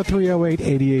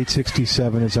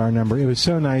 210-308-8867 is our number. It was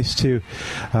so nice to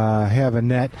have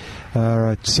Annette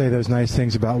say those nice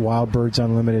things about Wild Birds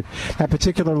Unlimited. That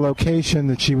particular location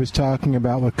that she was talking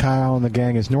about with Kyle and the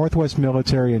gang is Northwest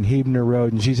Military and Huebner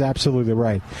Road, and she's absolutely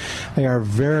right. They are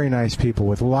very nice people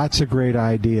with lots of great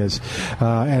ideas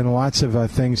and lots of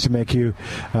things to make you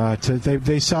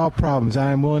they solve problems.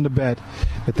 I am willing to bet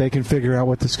that they can figure out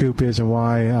what the scoop is and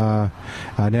why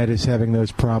Annette is having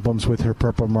those problems with her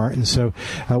purple martin. So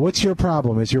what's your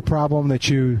problem? Is your problem that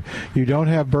you don't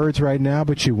have birds right now,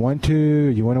 but you want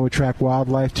to attract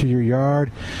wildlife to your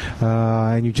yard,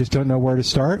 and you just don't know where to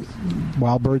start?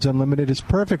 Wild Birds Unlimited is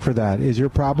perfect for that. Is your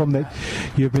problem that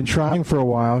you've been trying for a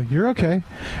while? You're okay,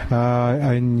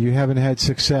 and you haven't had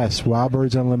success. Wild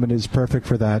Birds Unlimited is perfect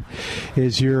for that.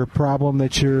 Is your problem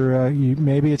that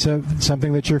maybe it's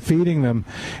something that you're feeding them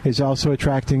is also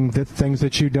attracting the things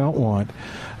that you don't want?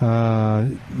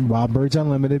 Wild Birds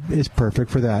Unlimited is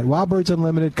perfect for that. Wild Birds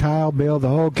Unlimited, Kyle, Bill, the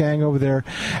whole gang over there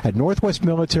at Northwest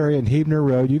Military and Huebner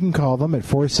Road. You can call them at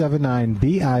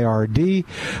 479-BIRD,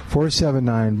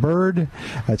 479-BIRD.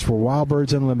 That's for Wild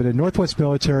Birds Unlimited, Northwest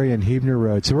Military and Huebner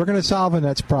Road. So we're going to solve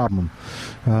Annette's problem.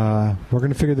 We're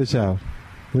going to figure this out.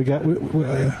 Yeah.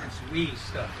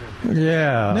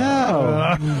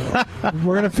 No.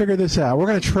 We're going to figure this out. We're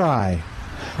going to try.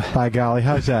 By golly,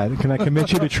 how's that? Can I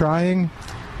commit you to trying?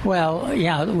 Well,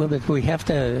 yeah, we have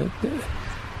to.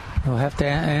 We'll have to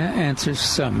answer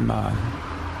some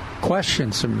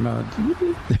questions. Some, like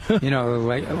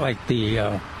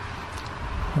the.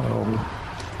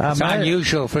 It's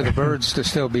unusual for the birds to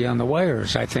still be on the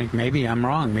wires. I think maybe I'm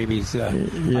wrong. Maybe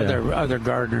other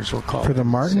gardeners will call for the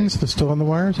martins. They're still on the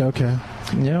wires. Okay.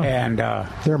 Yeah. And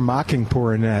they're mocking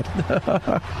poor Annette.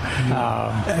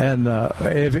 And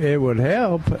if it would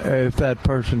help if that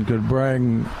person could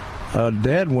bring a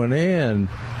dead one in,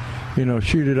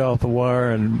 shoot it off the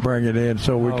wire and bring it in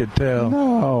so we could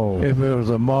tell if it was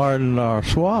a martin or a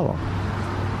swallow.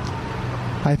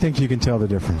 I think you can tell the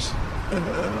difference.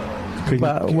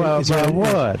 By what?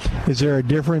 Is there a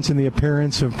difference in the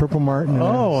appearance of Purple Martin?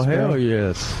 Oh, hell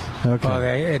yes. Okay.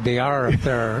 Well, they are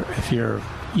if you're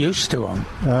used to them.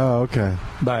 Oh, okay.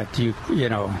 But you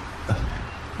know,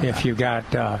 if you got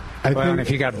if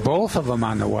you got both of them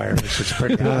on the wires, it's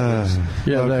pretty obvious.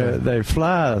 They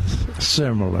fly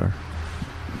similar.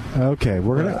 Okay,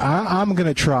 I'm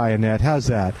gonna try, Annette. How's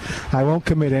that? I won't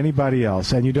commit anybody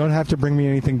else, and you don't have to bring me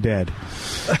anything dead.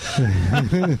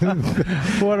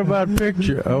 What about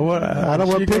picture? I don't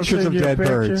want pictures of dead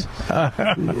birds.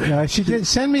 She did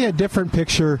send me a different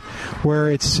picture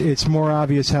where it's more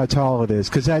obvious how tall it is,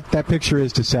 because that picture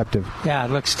is deceptive. Yeah,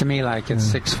 it looks to me like it's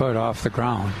 6 foot off the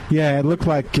ground. Yeah, it looked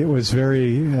like it was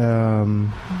very. It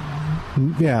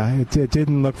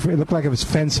didn't look. It looked like it was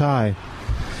fence high.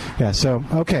 Yeah, so,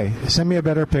 okay. Send me a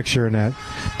better picture, Annette.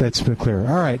 That's been clear.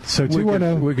 All right, so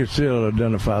 210. We could still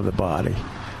identify the body.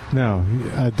 No,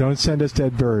 don't send us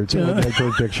dead birds or dead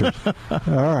bird pictures. All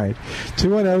right.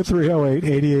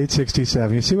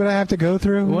 210-308-8867. You see what I have to go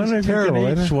through? Wonder if you can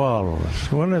eat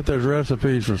swallows. Wonder if there's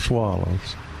recipes for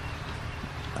swallows.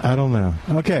 I don't know.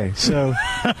 Okay, so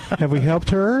have we helped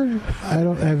her?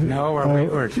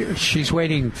 She's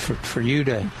waiting for you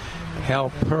to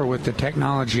help her with the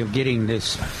technology of getting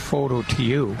this photo to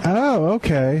you. Oh,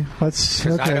 okay. I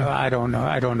don't know.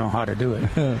 I don't know how to do it.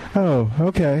 Oh,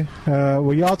 okay.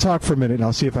 Well, y'all talk for a minute, and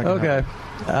I'll see if I can. Okay.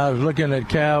 I was looking at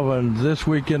Calvin This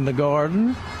Week in the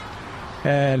Garden,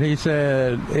 and he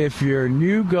said, if your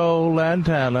new gold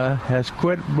lantana has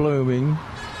quit blooming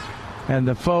and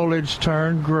the foliage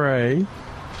turned gray,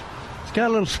 it's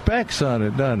got little specks on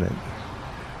it, doesn't it?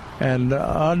 And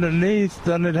underneath,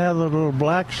 doesn't it have the little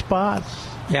black spots?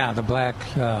 Yeah, the black.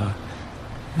 They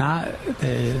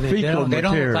don't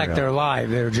look like they're live.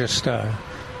 They're just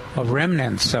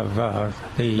remnants of the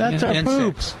That's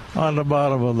insects. Poop on the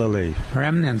bottom of the leaf.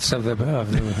 Remnants of the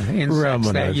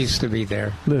insects that used to be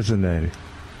there. Listen, Eddie.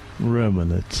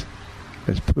 Remnants.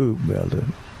 It's poop,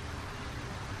 Belden.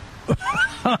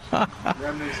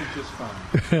 Remnants are just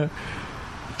fine.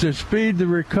 To speed the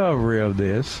recovery of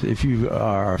this, if you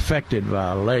are affected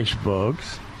by lace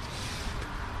bugs,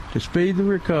 to speed the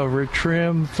recovery,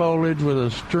 trim foliage with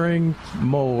a string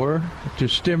mower to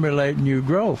stimulate new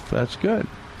growth. That's good.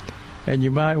 And you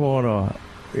might want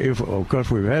to, of course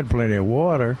we've had plenty of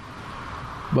water,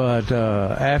 but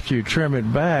after you trim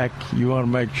it back, you want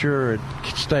to make sure it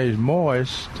stays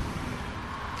moist.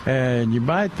 And you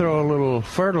might throw a little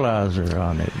fertilizer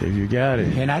on it if you got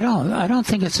it. And I don't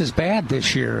think it's as bad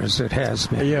this year as it has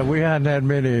been. Yeah, we hadn't had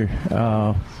many.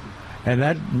 And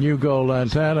that new gold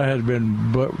lantana has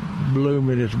been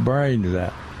blooming its brains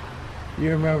out.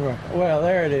 You remember? Well,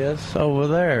 there it is over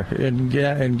there in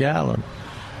Gallon.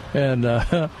 And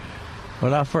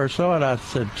when I first saw it, I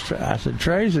said,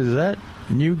 Trace, is that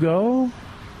new gold?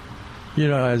 You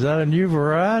know, is that a new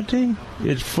variety?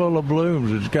 It's full of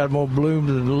blooms. It's got more blooms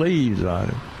than leaves on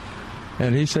it.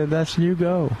 And he said, that's new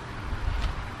gold.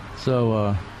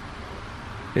 So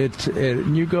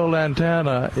new gold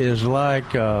lantana is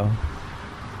like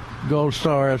Gold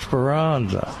Star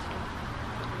Esperanza.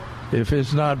 If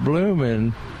it's not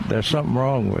blooming, there's something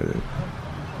wrong with it.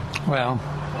 Well,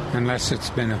 unless it's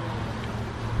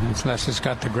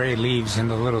got the gray leaves and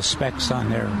the little specks on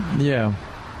there. Yeah.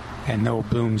 And no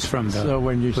blooms from the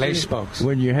lace bugs.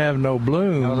 When you have no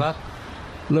bloom,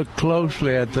 look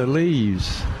closely at the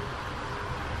leaves.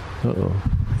 Uh-oh.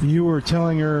 You were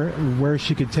telling her where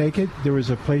she could take it? There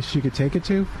was a place she could take it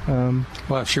to? Well,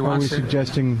 if she wants to. Are we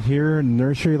suggesting here in the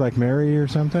nursery like Mary or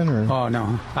something? Or? Oh,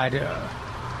 no. I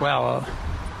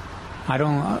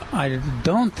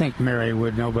don't think Mary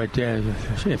would know, but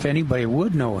if anybody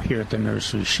would know here at the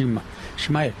nursery, she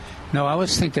might. No, I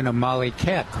was thinking of Molly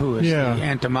Keck, who is the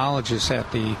entomologist at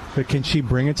the... But can she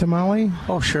bring it to Molly?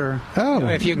 Oh, sure. Oh.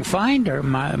 If you can find her.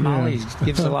 Molly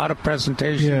gives a lot of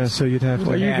presentations. Yeah, so you'd have to...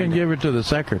 Well, you can give it to the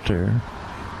secretary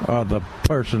or the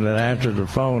person that answers the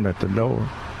phone at the door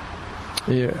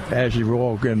as you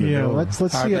walk in the door. Let's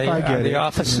see if I get it. The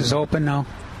office is open now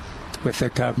with the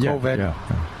COVID? Yeah.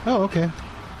 Oh, okay.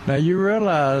 Now, you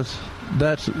realize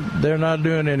they're not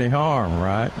doing any harm,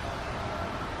 right?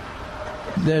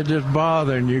 They're just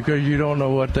bothering you because you don't know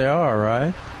what they are,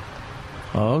 right?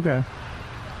 Oh, okay.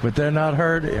 But they're not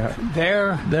hurting.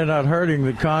 They're not hurting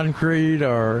the concrete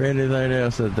or anything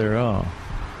else that they're on.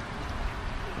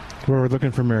 We're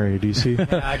looking for Mary. Do you see?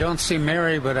 I don't see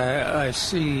Mary, but I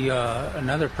see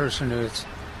another person who's.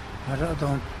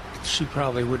 She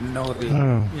probably wouldn't know the.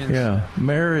 Yeah,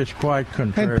 Mary is quite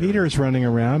contrary. And Peter's running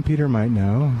around. Peter might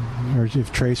know, or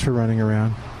if Trace were running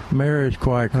around. Mary's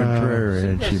quite contrary,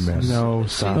 and she missed. No,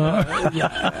 stop.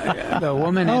 The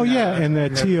woman. And the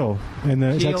teal, and the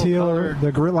is that teal or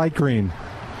the light green?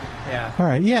 Yeah. All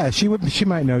right. Yeah, she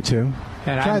might know too.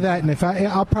 And Try that, and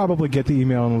I'll probably get the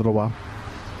email in a little while.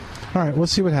 All right, we'll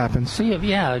see what happens. See if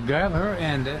grab her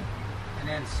and then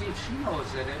see if she knows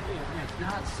it. If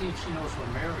not, see if she knows where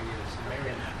Mary is.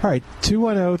 All right,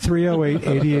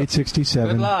 210-308-8867.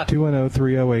 Good luck.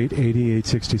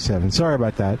 210-308-8867. Sorry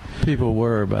about that. People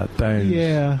worry about things.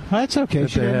 Yeah, that's okay. That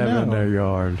She they doesn't have in know. their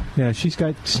yard. Yeah, she's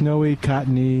got snowy,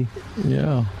 cottony,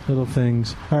 little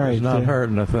things. All right, It's not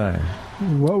hurting a thing.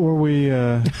 What were we?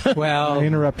 Well, I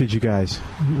interrupted you guys.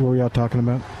 What were y'all talking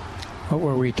about? What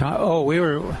were we talking? Oh, we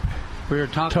were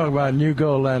talking about New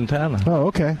Gold Lantana. Oh,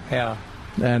 okay. Yeah,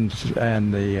 and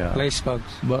the lace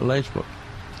bugs. But lace bugs.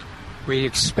 We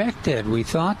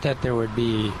thought that there would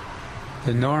be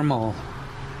the normal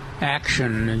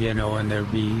action, and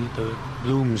there'd be the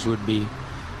blooms would be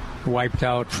wiped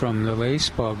out from the lace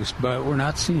bugs, but we're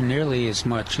not seeing nearly as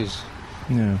much as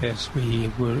we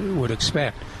would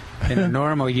expect. In a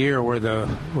normal year where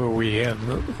we have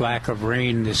the lack of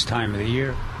rain this time of the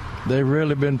year. They've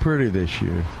really been pretty this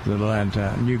year, the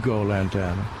Lantana, New Gold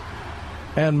Lantana.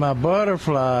 And my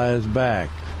butterfly is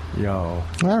back, y'all.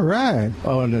 All right.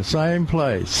 Oh, in the same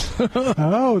place.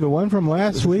 Oh, the one from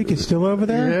last week is still over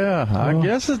there? Yeah, I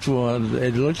guess it's one.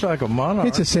 It looks like a monarch.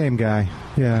 It's the same guy,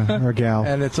 or gal.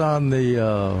 And it's on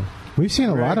the... We've seen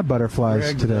a lot of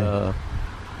butterflies today.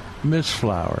 Mist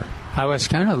flower. I was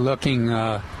kind of looking...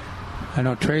 I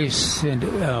know Trace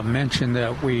mentioned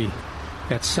that we,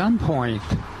 at some point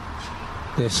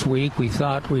this week, we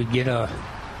thought we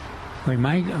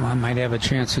might have a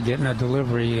chance of getting a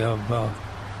delivery of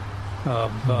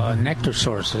nectar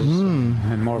sources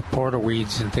and more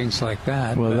porterweeds and things like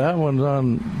that. Well, that one's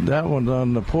on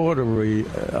the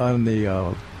porterweed on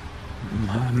the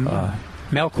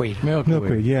milkweed.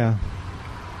 Milkweed, yeah.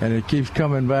 And it keeps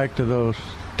coming back to those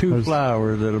two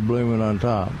flowers that are blooming on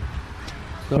top.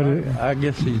 So I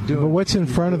guess he's doing. But what's in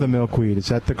front of the milkweed? Is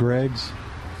that the Greg's?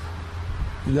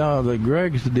 No, the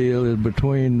Greg's deal is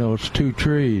between those two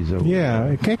trees.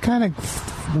 It kind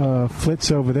of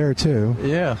flits over there too.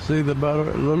 Yeah, see the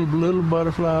little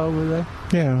butterfly over there.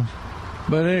 Yeah.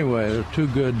 But anyway, they're two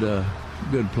good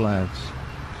plants.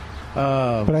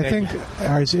 But I think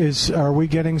are we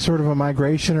getting sort of a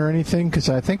migration or anything? Because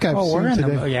I think I've seen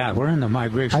today. We're in the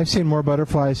migration. I've seen more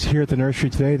butterflies here at the nursery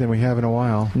today than we have in a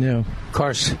while. Yeah, of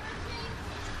course.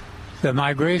 The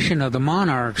migration of the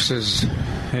monarchs is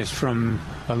from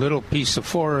a little piece of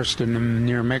forest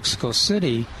near Mexico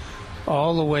City,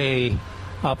 all the way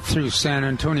up through San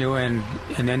Antonio, and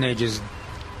then they just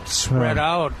spread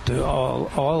out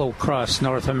all across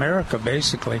North America,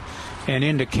 basically, and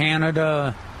into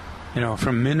Canada.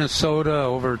 From Minnesota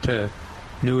over to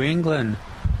New England,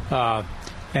 and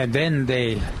then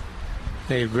they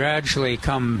gradually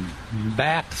come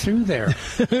back through there.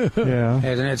 Yeah,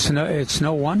 and it's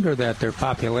no wonder that their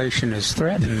population is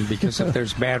threatened, because if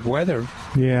there's bad weather,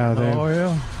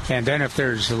 and then if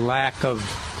there's a lack of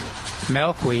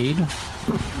milkweed,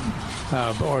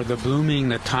 or the blooming,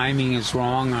 the timing is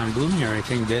wrong on blooming or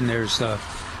anything, then there's a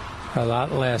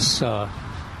lot less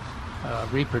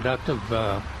reproductive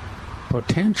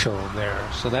potential there.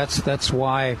 So that's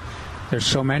why there's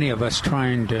so many of us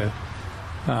trying to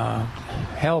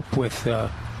help with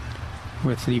the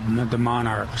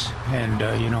monarchs, and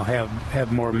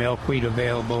have more milkweed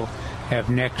available, have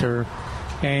nectar,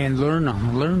 and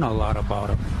learn a lot about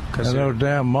them. Because those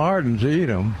damn martins eat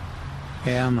them.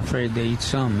 Yeah, I'm afraid they eat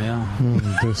some. Yeah.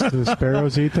 The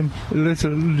sparrows eat them.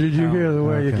 Listen, did you hear the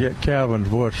way you get Calvin's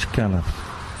voice kind of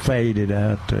faded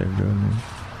out there?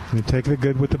 You take the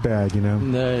good with the bad,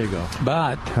 There you go.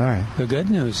 But all right. The good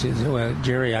news is, well,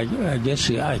 Jerry, I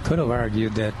guess I could have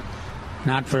argued that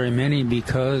not very many,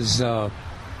 because the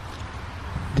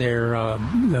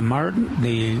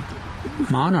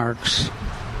monarchs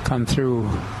come through,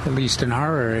 at least in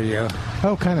our area.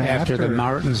 Oh, kind of after the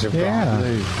martins have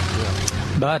gone.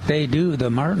 But the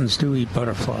martins do eat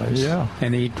butterflies. Yeah.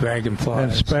 And eat dragonflies.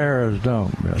 And sparrows don't.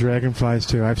 Dragonflies,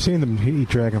 too. I've seen them eat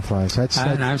dragonflies.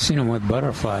 And I've seen them with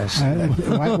butterflies.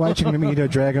 Watching them eat a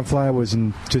dragonfly was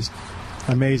just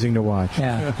amazing to watch.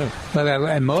 Yeah.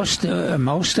 But most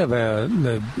of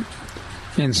the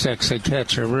insects they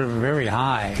catch are very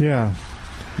high. Yeah.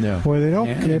 Yeah. Well, they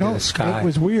don't. The sky. It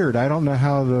was weird. I don't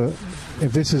know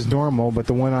if this is normal, but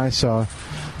the one I saw,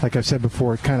 like I said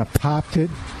before, it kind of popped it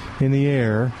in the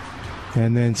air,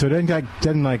 and then so it doesn't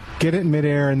get it in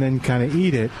midair and then kind of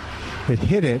eat it. It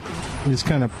hit it, just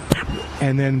kind of,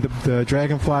 and then the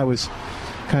dragonfly was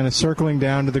kind of circling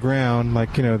down to the ground,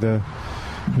 like the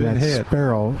been that hit.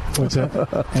 sparrow. What's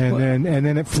that? and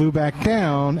then it flew back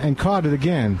down and caught it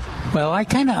again. Well, I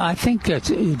think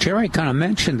that Jerry kind of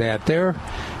mentioned that they're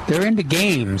into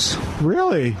games.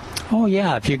 Really? Oh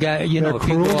yeah. If you got, if you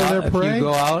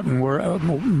go out and we're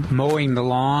mowing the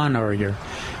lawn or you're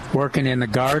working in the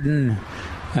garden,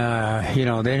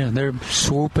 they're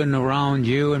swooping around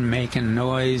you and making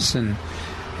noise and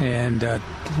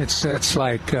it's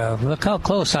like look how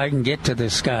close I can get to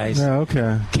this guy's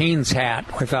Cane's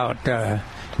hat without.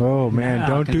 Oh man!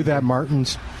 Don't do that,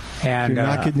 Martins. And do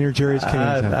not get near Jerry's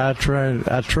Cane's hat. I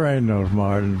train those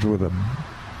Martins with a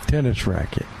tennis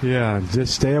racket. Yeah,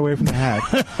 just stay away from the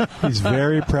hat. He's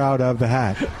very proud of the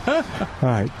hat. All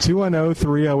right,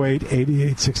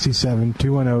 210-308-8867.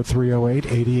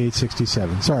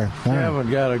 210-308-8867. Sorry. I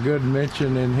haven't got a good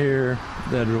mention in here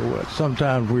that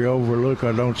sometimes we overlook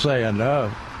or don't say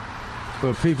enough.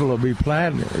 But people will be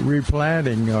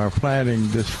replanting or planting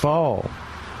this fall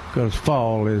because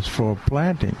fall is for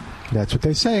planting. That's what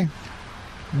they say.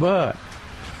 But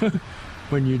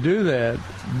when you do that,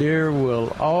 deer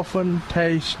will often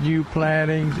taste new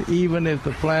plantings, even if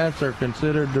the plants are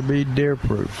considered to be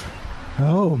deer-proof.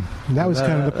 Oh, that was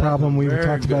kind of the problem we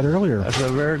talked about earlier. That's a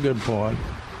very good point.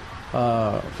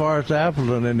 Forrest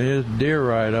Appleton, in his deer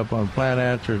write-up on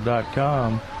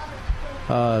plantanswers.com,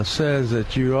 says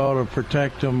that you ought to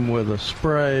protect them with a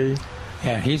spray.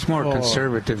 Yeah, he's more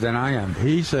conservative than I am.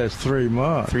 He says 3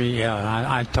 months.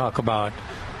 I talk about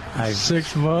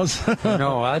 6 months.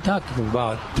 No, I talk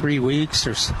about 3 weeks,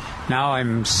 or now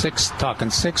I'm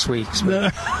talking 6 weeks.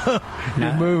 You're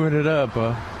moving it up,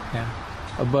 huh? Yeah.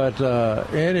 But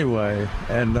anyway,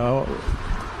 and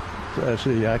let's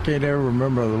see, I can't ever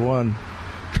remember the one.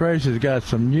 Tracy's got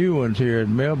some new ones here at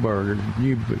Millburgers,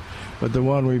 but the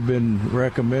one we've been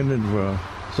recommending for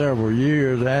several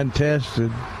years and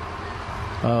tested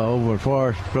over at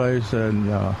Forest Place and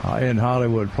in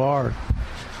Hollywood Park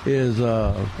is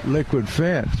Liquid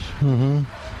Fence. Mm-hmm.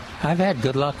 I've had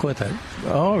good luck with it.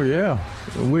 Oh yeah,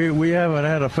 we haven't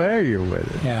had a failure with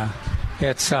it. Yeah,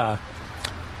 it's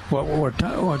what we're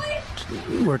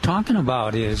talking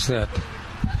about is that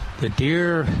the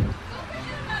deer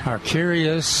are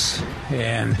curious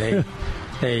and they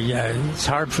it's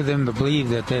hard for them to believe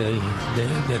that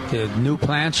that the new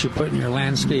plants you put in your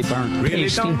landscape aren't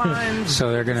tasty.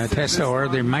 So they're going to test it, or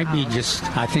they might be just.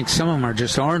 I think some of them are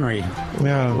just ornery.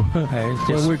 Yeah,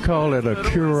 well, we call it a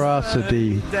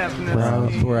curiosity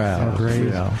browse.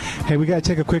 Yeah. Hey, we got to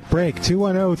take a quick break.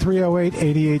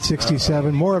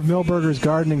 210-308-8867. More of Millburgers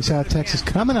Gardening South Texas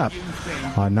coming up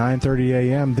on 9:30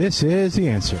 a.m. This is The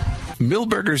Answer.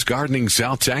 Millburgers Gardening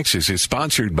South Texas is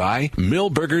sponsored by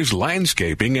Millburgers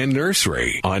Landscaping and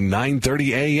Nursery on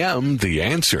 9:30 a.m. The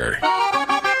Answer.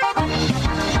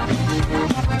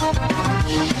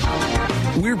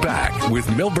 We're back with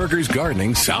Millburgers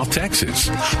Gardening South Texas.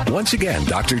 Once again,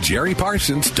 Dr. Jerry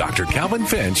Parsons, Dr. Calvin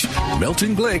Finch,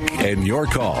 Milton Glick, and your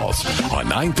calls on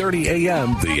 9:30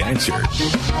 a.m. The Answer.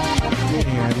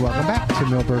 And welcome back to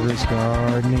Millburgers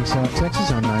Gardening South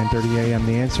Texas on 9:30 a.m.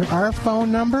 The Answer. Our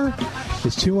phone number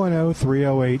is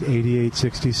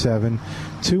 210-308-8867.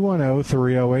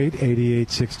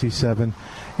 210-308-8867.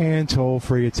 And toll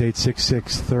free, it's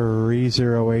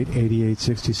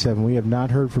 866-308-8867. We have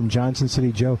not heard from Johnson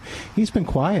City Joe. He's been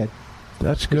quiet.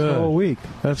 That's good. This whole week.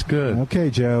 That's good. Okay,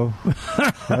 Joe.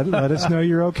 let us know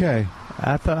you're okay.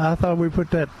 I thought we put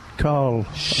that call.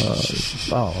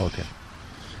 Okay.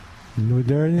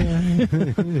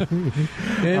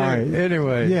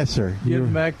 Anyway. Yes, sir.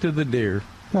 Getting back to the deer.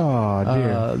 Oh,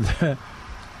 dear.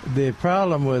 The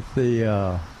problem with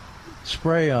the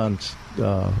spray-on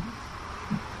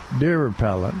deer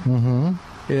repellent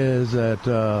is that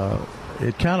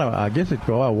it kind of, I guess it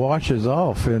washes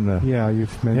off in the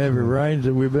heavy rains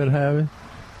that we've been having.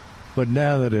 But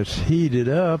now that it's heated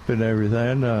up and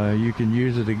everything, you can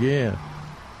use it again.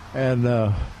 And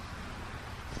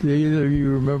either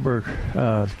you remember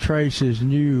Trace's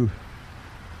new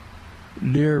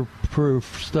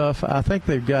deer-proof stuff. I think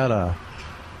they've got a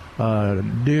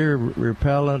deer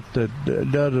repellent that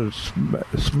doesn't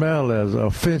smell as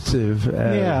offensive.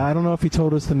 I don't know if he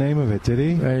told us the name of it. Did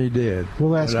he? He did.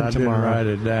 We'll ask him tomorrow. I didn't write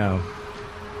it down.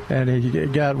 And he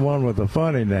got one with a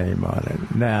funny name on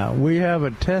it. Now, we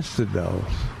haven't tested those.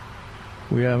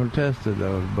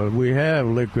 But we have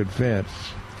Liquid Fence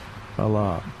a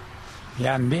lot.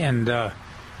 Yeah, and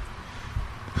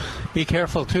be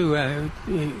careful, too.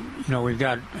 We've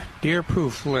got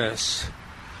deer-proof lists.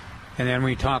 And then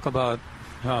we talk about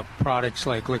products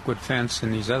like Liquid Fence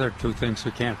and these other two things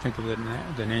we can't think of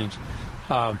the names.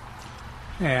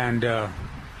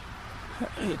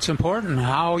 it's important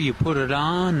how you put it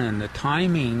on and the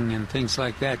timing and things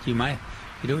like that. You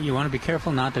want to be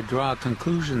careful not to draw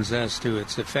conclusions as to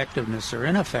its effectiveness or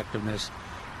ineffectiveness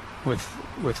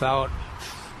without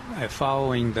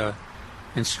following the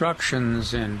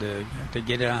instructions and to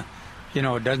get a.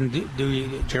 It doesn't do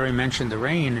you. Jerry mentioned the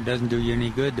rain. It doesn't do you any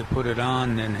good to put it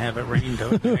on and have it rain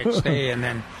the next day, and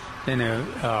then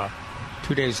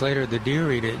 2 days later the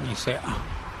deer eat it, and you say, oh,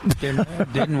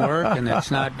 didn't work, and it's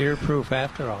not deer-proof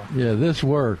after all. Yeah, this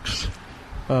works.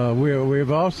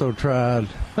 We've also tried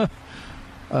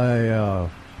a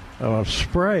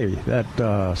spray,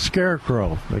 that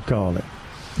scarecrow they call it.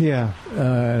 Yeah,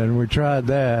 and we tried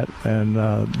that, and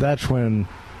that's when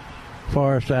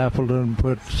Forrest Appleton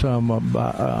put some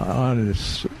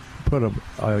put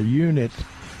a unit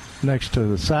next to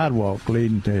the sidewalk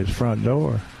leading to his front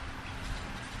door,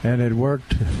 and it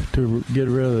worked to get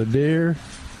rid of the deer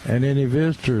and any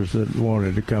visitors that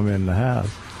wanted to come in the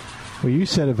house. Well, you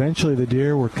said eventually the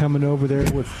deer were coming over there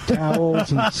with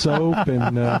towels and soap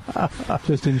and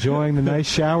just enjoying the nice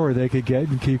shower they could get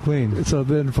and keep clean. So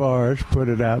then Forrest put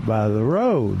it out by the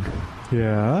road.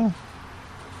 Yeah.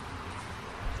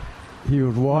 He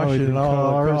was washing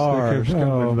all the cars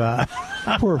coming by.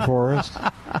 Poor Forrest.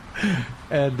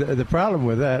 And the problem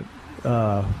with that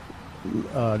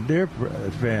deer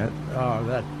vent,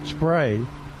 that spray,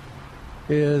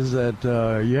 is that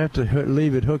you have to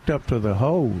leave it hooked up to the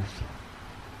hose.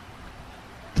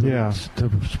 To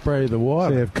spray the water.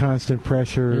 So they have constant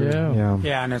pressure.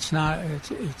 Yeah, and it's not.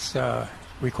 It's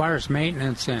requires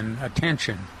maintenance and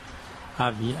attention.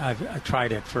 I've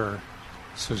tried it for.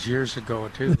 This was years ago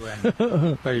too,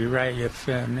 but you're right. If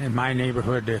in my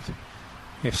neighborhood,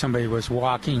 if somebody was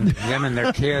walking them and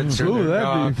their kids or their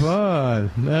dogs,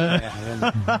 that'd be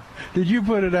fun. Did you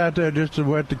put it out there just to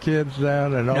wet the kids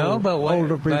down and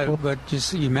older people? But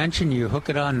just you mentioned you hook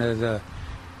it on to the.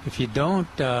 If you don't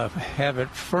have it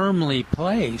firmly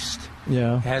placed,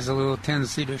 it has a little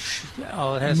tendency to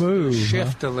move, to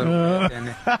shift a little bit.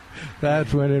 And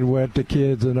that's when it wet the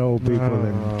kids and old people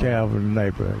in Calvin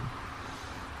neighborhood.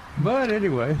 But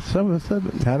anyway, some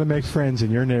how to make friends in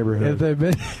your neighborhood.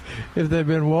 If they've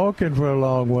been walking for a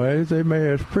long ways, they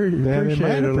may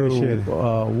appreciate a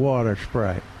little water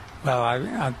spray. Well,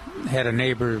 I had a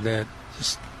neighbor that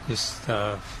just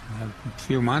a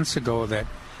few months ago that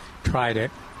tried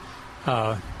it,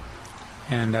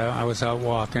 and I was out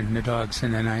walking the dogs,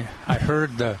 and then I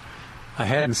heard I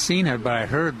hadn't seen it, but I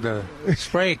heard the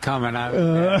spray coming out.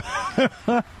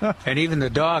 And even the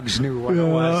dogs knew what it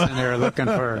was, and they were looking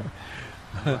for,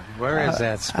 where is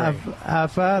that spray? I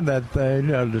found that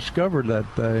thing, I discovered that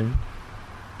thing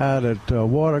out at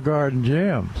Water Garden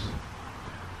Gyms,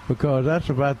 because that's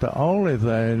about the only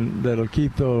thing that'll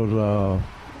keep those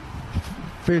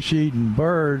fish-eating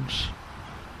birds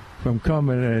from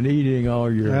coming and eating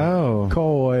all your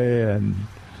koi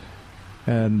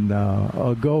and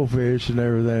goldfish and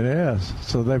everything else.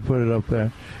 So they put it up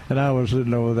there. And I was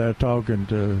sitting over there talking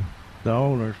to the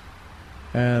owners,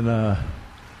 and I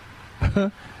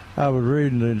was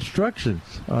reading the instructions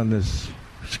on this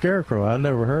scarecrow. I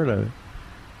never heard of it.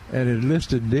 And it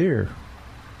listed deer.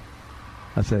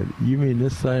 I said, you mean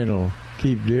this thing will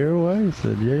keep deer away? He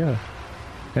said, yeah.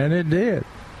 And it did.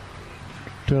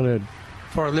 Till it...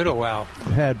 For a little while.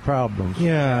 Had problems.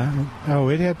 Yeah. Oh,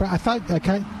 it had... I thought...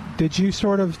 Did you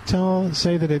sort of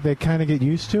say that they kind of get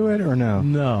used to it, or no?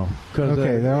 No.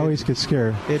 Okay, they always get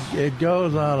scared. It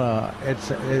goes on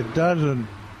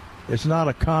it's not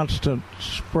a constant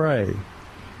spray.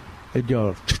 It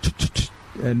goes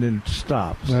and then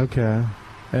stops. Okay.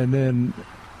 And then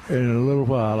in a little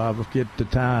while I'll get the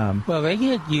time. Well, they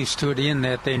get used to it in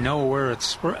that they know where it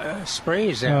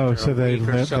sprays after so a week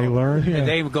or so. They learn? Yeah.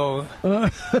 They go...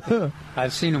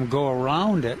 I've seen them go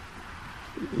around it.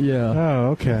 Yeah.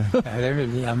 Oh, okay.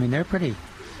 They're pretty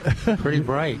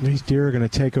bright. These deer are going to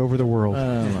take over the world.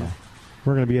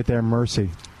 We're going to be at their mercy.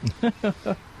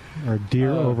 Our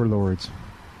deer overlords.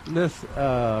 This.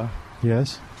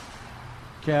 Yes.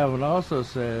 Calvin also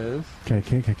says.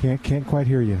 Okay, can't quite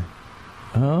hear you.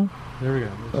 Huh? There we go.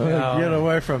 Get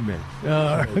away from me.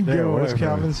 What does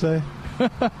Calvin say?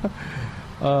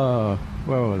 Where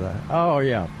was I? Oh,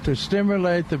 yeah. To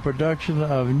stimulate the production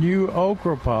of new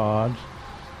okra pods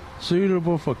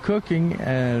suitable for cooking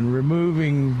and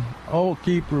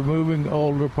keep removing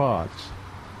older pods.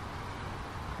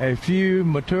 A few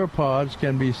mature pods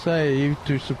can be saved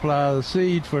to supply the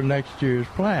seed for next year's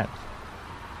plant.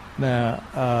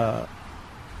 Now,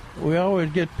 we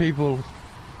always get people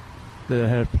that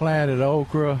have planted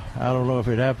okra. I don't know if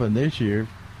it happened this year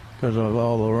because of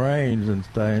all the rains and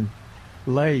things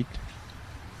late.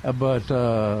 But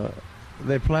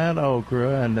they plant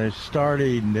okra and they start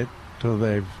eating it till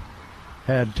they've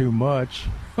had too much,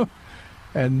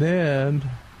 and then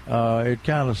it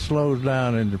kind of slows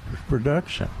down in the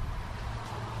production.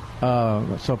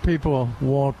 So people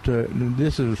want to.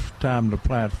 This is time to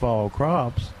plant fall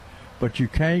crops, but you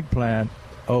can't plant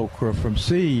okra from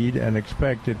seed and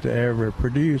expect it to ever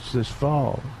produce this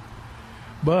fall.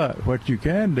 But what you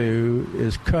can do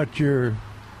is cut your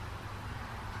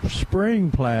spring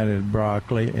planted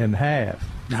broccoli in half.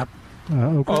 Yep.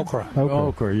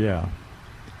 Okra, yeah.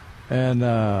 And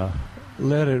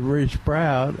let it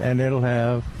re-sprout, and it'll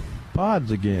have pods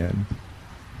again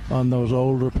on those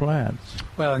older plants.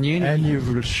 Well, and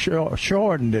you've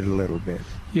shortened it a little bit.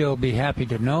 You'll be happy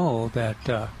to know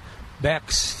that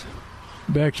Beck's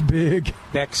Big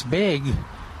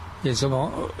is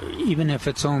even if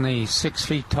it's only 6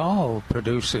 feet tall,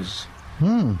 produces.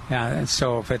 Yeah, and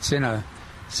so if it's in a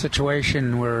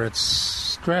situation where it's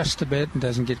stressed a bit and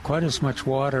doesn't get quite as much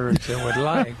water as it would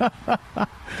like,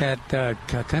 that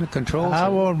kind of controls I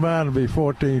it. want mine to be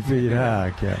 14 feet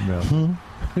high, Captain Milton.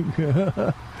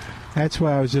 That's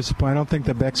why I was disappointed. I don't think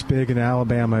the Beck's Big in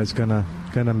Alabama is gonna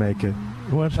make it.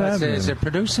 What's happening? Is it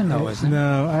producing though? Isn't it?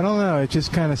 No, I don't know. It's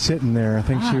just kind of sitting there. I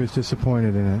think she was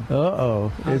disappointed in it.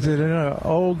 Is it in an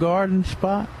old garden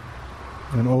spot?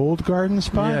 An old garden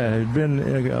spot? Yeah, it's been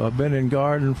in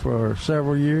garden for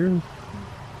several years.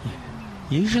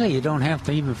 Usually, you don't have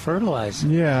to even fertilize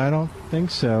it. Yeah, I don't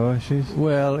think so.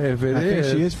 Well, if it is, I think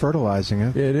she is fertilizing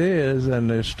it. It is, and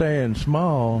they're staying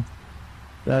small.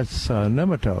 That's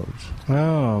nematodes.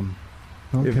 Oh,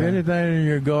 okay. If anything in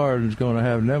your garden is going to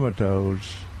have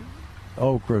nematodes,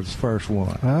 okra's the first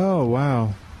one. Oh,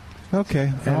 wow.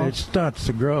 Okay. And it stunts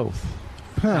the growth.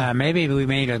 Maybe we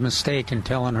made a mistake in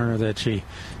telling her that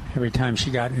every time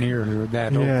she got near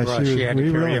that okra, she had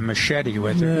to carry a machete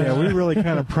with her. Yeah, we really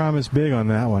kind of promised big on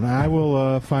that one. I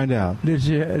will find out. Did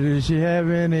she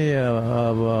have any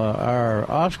of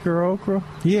our Oscar okra?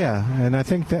 Yeah, and I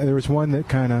think that there was one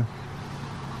that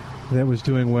was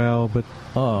doing well, but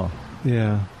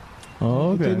yeah.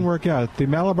 Oh, okay. It didn't work out. The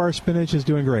Malabar spinach is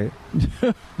doing great.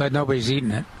 But nobody's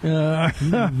eating it. No,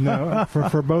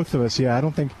 for both of us, yeah. I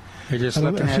don't think. You're just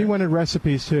looking at she wanted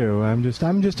recipes too.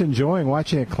 I'm just enjoying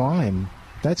watching it climb.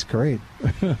 That's great.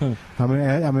 I'm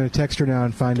gonna text her now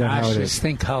and find out how it is. Just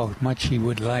think how much she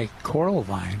would like coral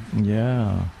vine.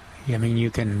 Yeah. I mean,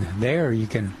 you can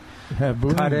have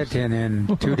cut it, and then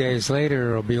 2 days later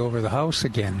it'll be over the house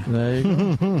again. There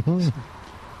you go.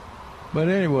 But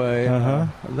anyway,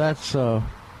 that's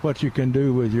what you can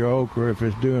do with your okra if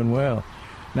it's doing well.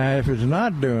 Now, if it's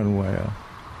not doing well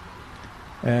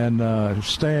and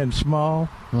staying small,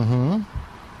 and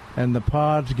the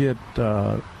pods get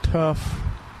tough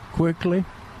quickly,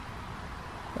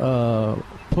 pull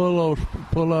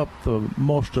up the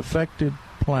most affected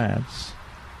plants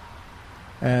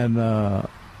and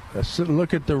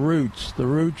look at the roots. The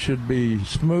roots should be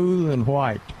smooth and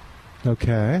white.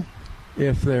 Okay.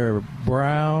 If they're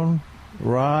brown,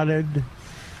 rotted,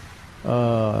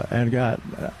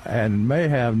 and may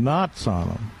have knots on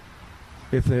them,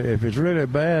 if it's really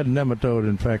bad nematode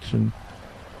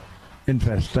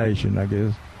infestation, I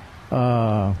guess,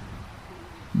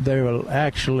 they will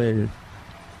actually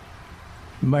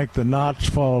make the knots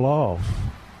fall off.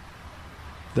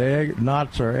 The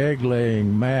knots are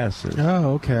egg-laying masses.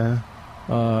 Oh, okay.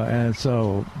 And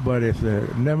so, but if the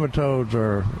nematodes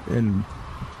are in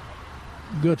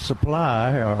good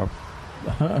supply or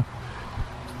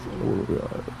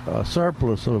a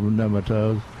surplus of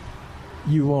nematodes,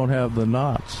 you won't have the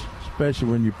knots. Especially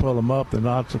when you pull them up, the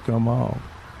knots will come off.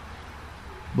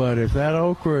 But if that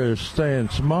okra is staying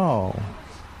small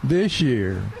this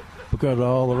year because of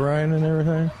all the rain and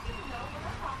everything,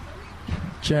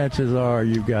 chances are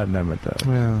you've got nematodes.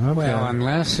 Yeah, okay. Well,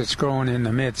 unless it's growing in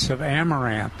the midst of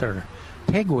amaranth or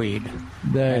pigweed.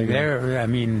 I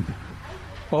mean,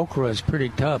 okra is pretty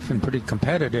tough and pretty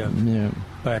competitive. Yeah.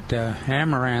 But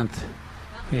amaranth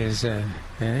is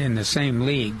in the same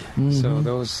league, so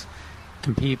those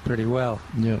compete pretty well.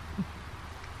 Yep.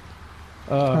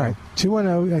 All right,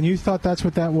 210, and you thought that's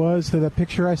what that was, that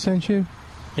picture I sent you?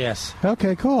 Yes.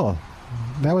 Okay, cool.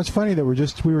 That was funny that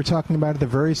we were talking about it the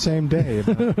very same day.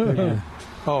 Yeah.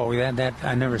 Oh, that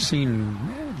I never seen.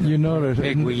 You notice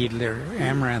pigweed or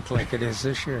amaranth like it is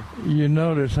this year. You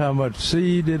notice how much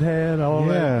seed it had, all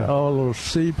those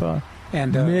seed pods,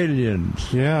 and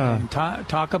millions. Yeah. And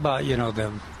talk about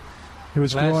it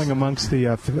was growing amongst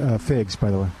the figs,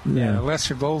 by the way. Yeah,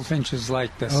 lesser goldfinches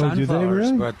like the sunflowers, do they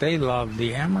really? But they love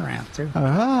the amaranth too.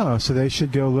 Oh, so they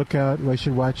should go look out. They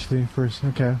should watch the first.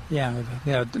 Okay. Yeah.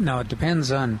 Now it depends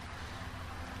on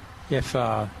if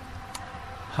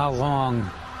how long.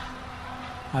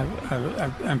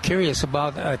 I'm curious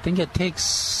about. I think it takes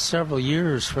several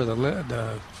years for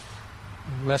the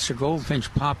lesser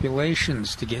goldfinch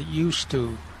populations to get used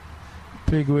to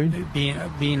pigweed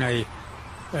being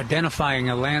identifying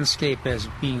a landscape as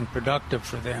being productive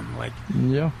for them, like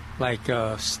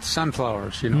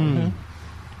sunflowers,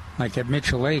 like at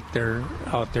Mitchell Lake, they're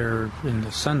out there in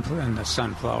the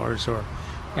sunflowers, or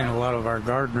and a lot of our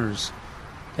gardeners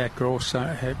that grow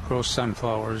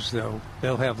sunflowers,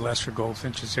 they'll have lesser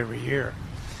goldfinches every year,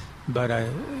 but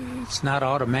it's not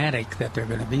automatic that they're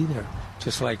going to be there.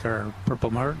 Just like our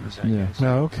purple martins, I guess.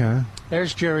 Oh, okay.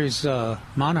 There's Jerry's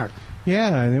monarch.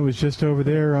 Yeah, and it was just over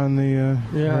there on the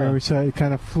where we saw it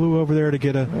kind of flew over there to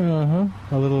get a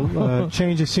little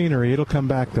change of scenery. It'll come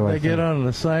back though. They get on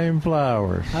the same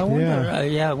flowers. I wonder.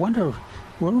 I wonder.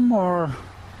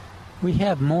 We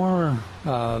have more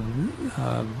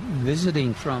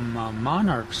visiting from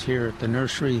monarchs here at the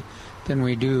nursery than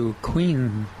we do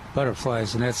queen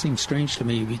butterflies, and that seems strange to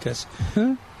me because.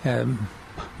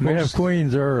 We have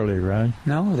queens early, right?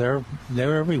 No,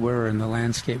 they're everywhere in the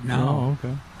landscape now. Oh,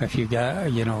 okay. If you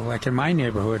got, like in my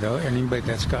neighborhood, anybody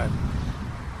that's got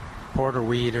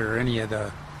porterweed or any of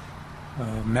the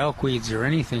milkweeds or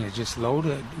anything is just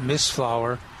loaded.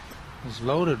 Mistflower is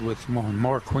loaded with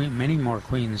many more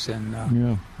queens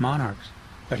than monarchs.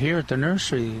 But here at the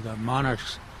nursery, the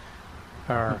monarchs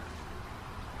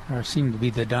seem to be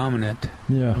the dominant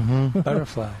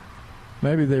butterfly.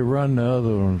 Maybe they run the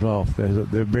other ones off.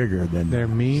 They're bigger than they're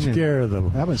mean. Scare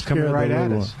them. That one's coming right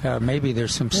at us. Maybe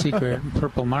there's some secret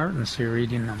purple martins here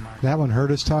eating them. That one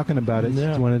heard us talking about it.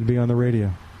 Yeah. Wanted to be on the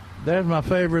radio. That's my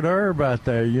favorite herb out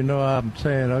there. I'm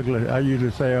saying ugly. I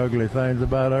usually say ugly things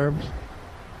about herbs.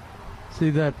 See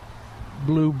that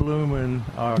blue blooming,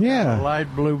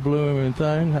 light blue blooming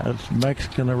thing? That's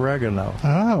Mexican oregano.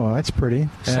 Oh, that's pretty.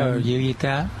 So you eat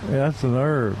that? Yeah, that's an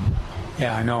herb.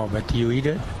 Yeah, I know, but do you eat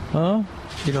it? Huh?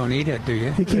 You don't eat it, do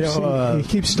you? He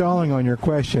keeps stalling on your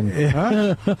question.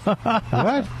 Huh?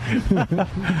 What?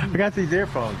 I got these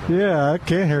earphones on. Yeah, I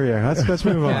can't hear you. Let's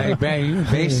move on. He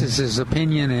bases his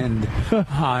opinion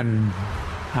on,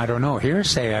 I don't know,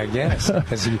 hearsay, I guess. I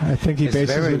think he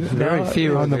bases very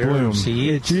few on the bloom.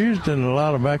 It's used in a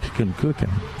lot of Mexican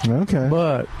cooking. Okay.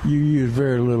 But you use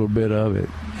very little bit of it.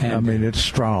 And it's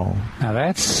strong. Now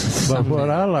that's something. But what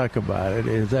I like about it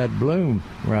is that bloom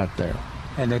right there.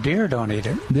 And the deer don't eat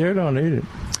it. Deer don't eat it.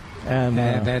 And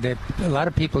a lot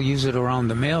of people use it around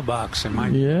the mailbox in my.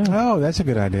 Yeah. Oh, that's a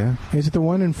good idea. Is it the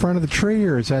one in front of the tree,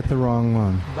 or is that the wrong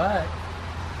one? But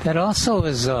that also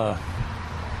is it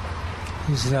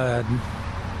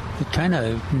kind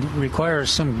of requires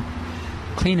some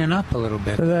cleaning up a little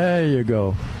bit. There you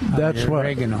go. That's what.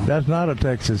 Oregano. That's not a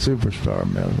Texas Superstar,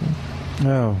 Melvin.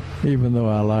 No, even though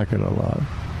I like it a lot.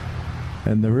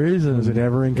 And the reason was it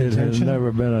ever in contention? It has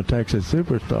never been a Texas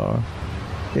Superstar.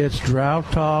 It's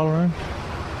drought tolerant.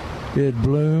 It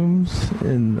blooms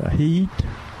in heat.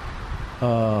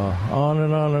 On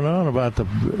and on and on about the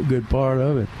good part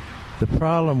of it. The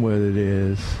problem with it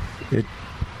is it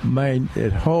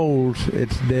holds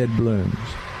its dead blooms.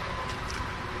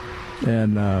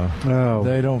 And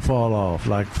they don't fall off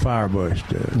like firebush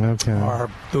do. Okay.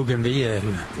 Or bougainvillea.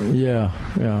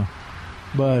 Yeah.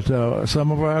 But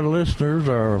some of our listeners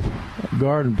are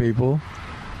garden people.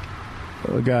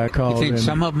 A guy called in. You think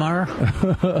some of them are?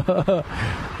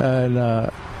 And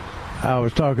I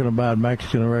was talking about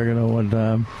Mexican oregano one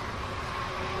time.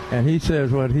 And he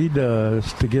says what he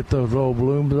does to get those old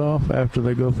blooms off after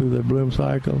they go through their bloom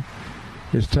cycle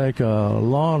is take a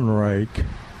lawn rake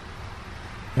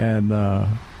and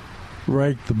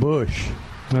rake the bush.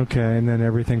 Okay, and then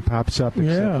everything pops up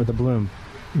except for the bloom.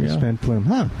 Spent bloom.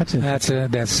 Huh, that's interesting.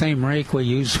 That's that same rake we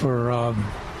use for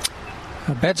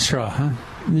bed straw, huh?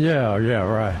 Yeah,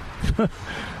 right.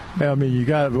 I mean, you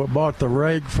bought the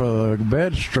rake for the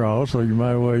bed straw, so you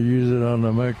might as well use it on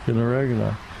the Mexican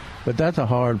oregano. But that's a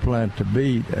hard plant to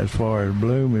beat as far as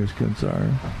bloom is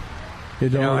concerned.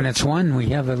 And it's one we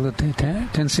have a little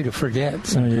tendency to forget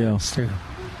sometimes, too.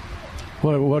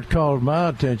 What calls my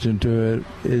attention to it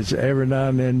is every now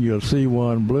and then you'll see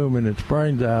one blooming its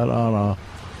springs out on a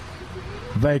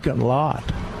vacant lot.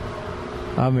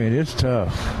 I mean, it's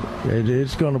tough.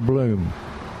 It's going to bloom.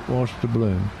 Wants to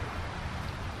bloom.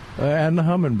 And the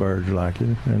hummingbirds like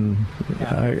it. And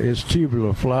it's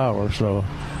tubular flower, so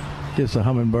gets the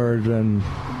hummingbirds and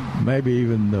maybe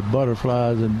even the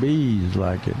butterflies and bees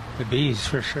like it. The bees,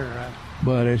 for sure. Right?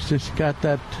 But it's just got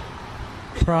that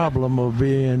problem of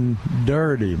being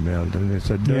dirty, Milton. It's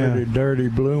a dirty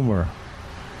bloomer.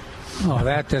 Oh,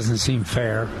 that doesn't seem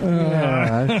fair.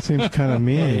 That seems kind of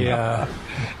mean. I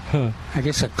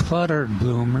guess a cluttered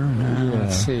bloomer.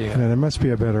 Let's see. Yeah, there must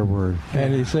be a better word.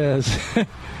 And he says,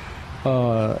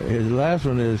 his last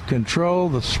one is control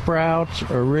the sprouts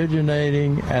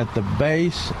originating at the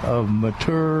base of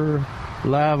mature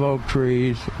live oak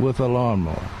trees with a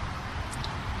lawnmower.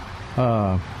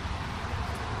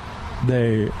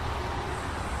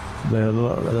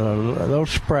 Those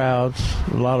sprouts,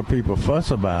 a lot of people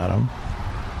fuss about them.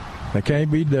 They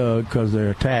can't be dug because they're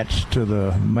attached to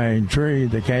the main tree.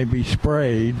 They can't be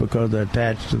sprayed because they're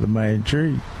attached to the main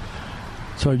tree.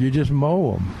 So you just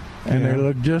mow them, and they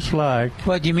look just like...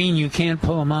 What, you mean you can't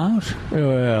pull them out?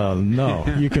 Well, no.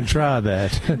 You can try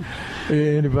that.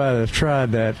 Anybody that's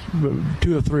tried that,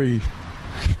 2 or 3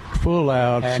 full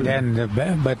outs.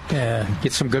 But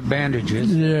get some good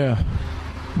bandages. Yeah.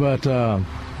 But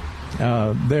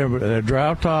they're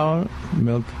drought tolerant,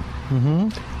 milk. Mm-hmm.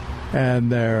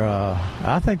 And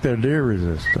I think they're deer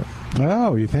resistant.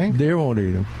 Oh, you think? Deer won't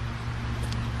eat them.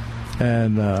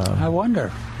 And I wonder.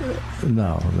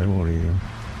 No, they won't eat them.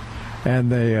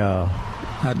 And they're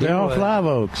off live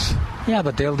oaks. Yeah,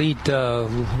 but they'll eat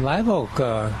live oak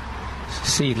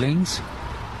seedlings.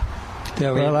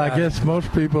 I guess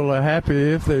most people are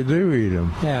happy if they do eat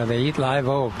them. Yeah, they eat live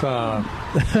oak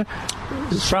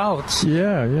sprouts.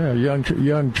 Yeah,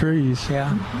 young trees.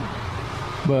 Yeah.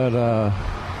 But of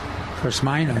course,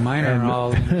 mine are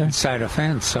all inside a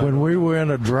fence. So. When we were in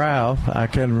a drought, I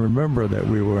can remember that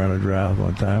we were in a drought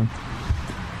one time.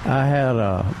 I had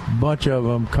a bunch of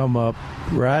them come up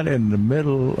right in the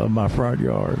middle of my front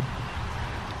yard.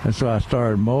 And so I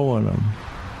started mowing them.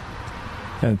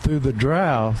 And through the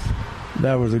drought,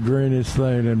 that was the greenest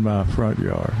thing in my front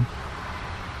yard.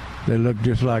 They looked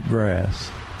just like grass.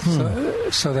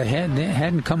 So they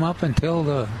hadn't come up until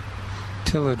the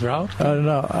drought?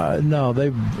 No,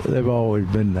 they've always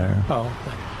been there. Oh.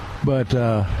 But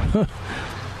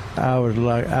I was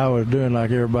doing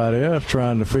like everybody else,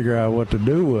 trying to figure out what to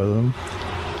do with them,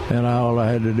 and all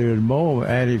I had to do is mow them.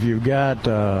 And if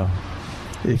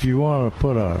if you want to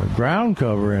put a ground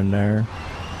cover in there,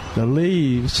 the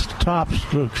leaves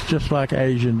tops looks just like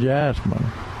Asian jasmine.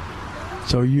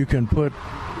 So you can put,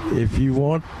 if you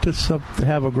want to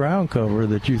have a ground cover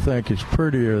that you think is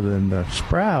prettier than the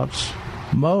sprouts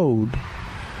mowed,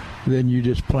 then you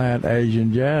just plant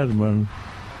Asian jasmine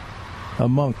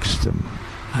amongst them.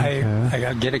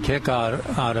 I get a kick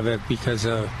out of it because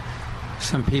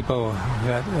some people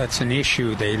that's an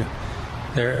issue.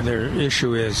 Their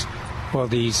issue is, well,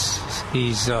 these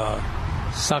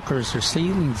suckers or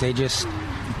seedlings,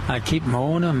 I keep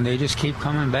mowing them, they just keep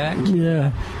coming back.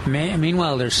 Yeah.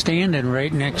 Meanwhile, they're standing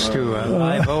right next to a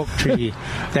live oak tree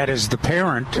that is the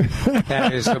parent,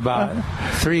 that is about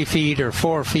 3 feet or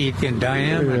 4 feet in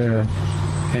diameter. Yeah.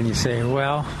 And you say,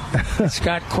 well, it's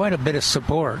got quite a bit of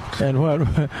support. And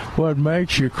what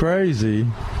makes you crazy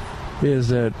is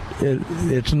that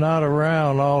it's not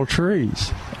around all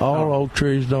trees. All oak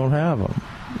trees don't have them.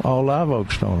 All live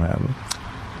oaks don't have them.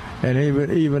 And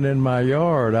even in my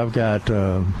yard, I've got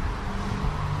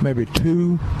maybe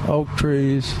 2 oak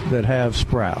trees that have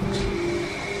sprouts.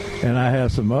 And I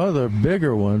have some other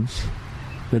bigger ones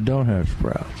that don't have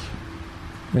sprouts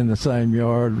in the same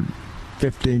yard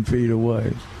 15 feet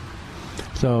away.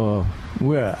 So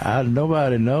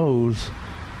nobody knows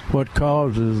what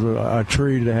causes a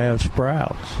tree to have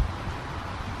sprouts.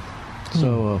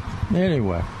 So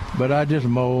anyway, but I just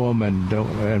mow them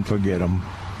and forget them.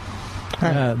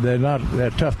 They're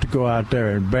tough to go out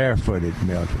there and barefooted,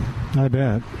 Milton. I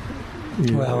bet.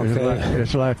 Well,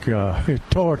 it's like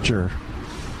torture.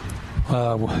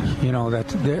 That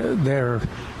they're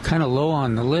kind of low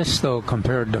on the list, though,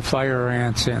 compared to fire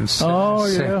ants and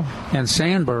and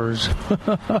sandburrs.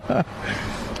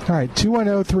 All right,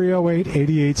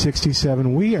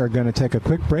 210-308-8867. We are going to take a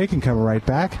quick break and come right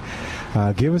back.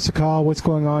 Give us a call. What's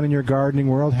going on in your gardening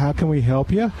world? How can we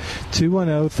help you?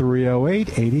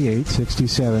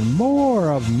 210-308-8867.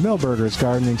 More of Milberger's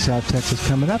Gardening South Texas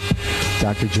coming up.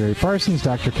 Dr. Jerry Parsons,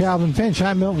 Dr. Calvin Finch.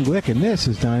 I'm Milton Glick, and this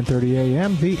is 9:30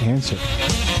 a.m. The Answer.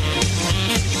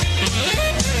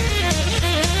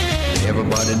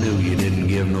 Everybody knew you didn't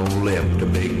give no lip to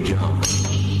Big John.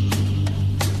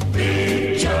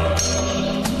 Big John.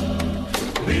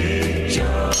 Big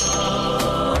John.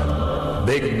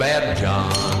 Big Bad John.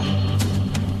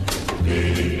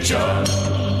 Big John.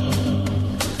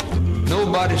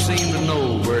 Nobody seemed to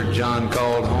know where John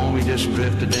called home. He just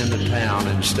drifted into town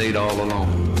and stayed all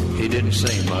alone. He didn't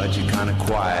say much, he kind of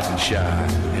quiet and shy.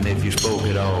 And if you spoke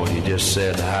at all, he just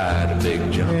said hi to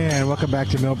Big John. And welcome back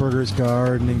to Milberger's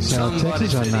Gardening South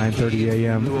Texas on 9:30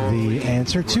 a.m. The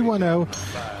Answer,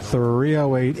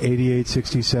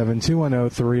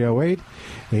 210-308-8867,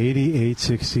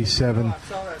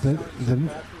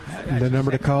 210-308-8867. The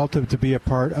number to call to be a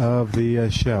part of the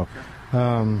show.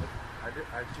 So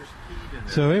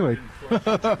anyway,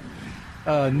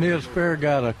 Neil Spear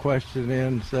got a question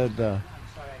in. Said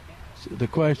the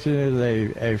question is: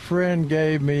 a friend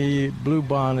gave me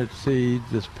bluebonnet seeds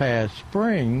this past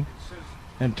spring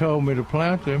and told me to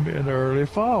plant them in early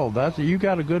fall. You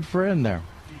got a good friend there,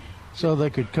 so they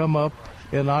could come up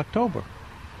in October.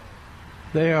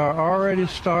 They are already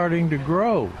starting to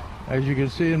grow, as you can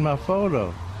see in my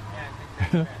photo.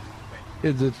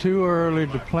 Is it too early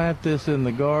to plant this in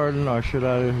the garden, or should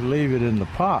I leave it in the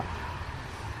pot?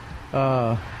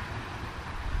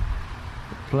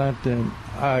 Plant them.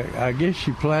 I guess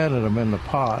she planted them in the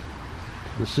pot,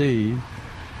 the seed.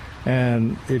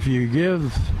 And if you give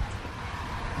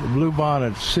the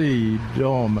bluebonnet seed,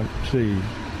 dormant seed,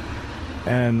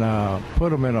 and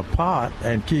put them in a pot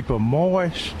and keep them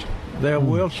moist, they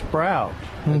will sprout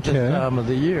at this time of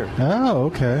the year. Oh,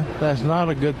 okay. That's not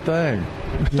a good thing.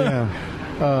 Yeah.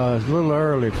 It's a little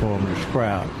early for them to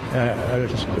sprout,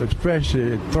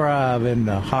 especially thrive in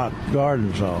the hot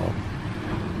garden soil.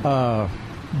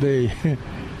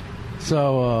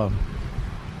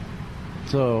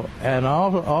 And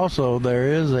also there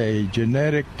is a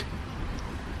genetic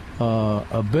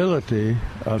ability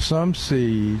of some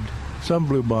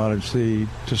bluebonnet seed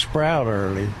to sprout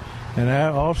early, and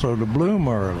also to bloom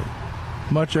early,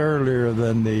 much earlier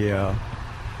than the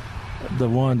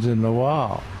ones in the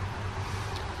wild.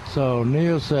 So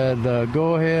Neil said,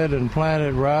 go ahead and plant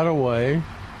it right away.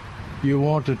 You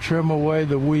want to trim away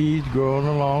the weeds growing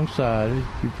alongside it.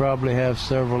 You probably have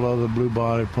several other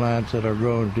bluebonnet plants that are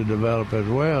growing to develop as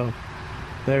well.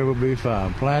 They will be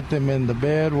fine. Plant them in the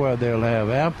bed where they'll have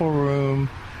ample room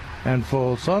and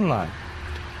full sunlight.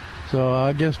 So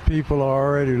I guess people are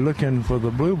already looking for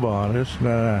the bluebonnets.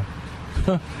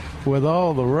 With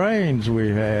all the rains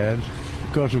we've had,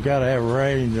 of course we've got to have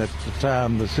rain at the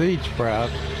time the seeds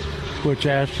sprout, which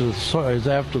is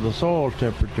after the soil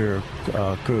temperature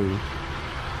cools.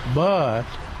 But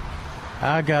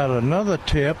I got another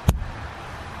tip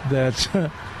that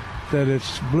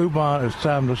it's bluebonnet. It's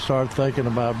time to start thinking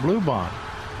about bluebonnet.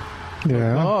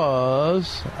 Yeah.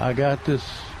 Because I got this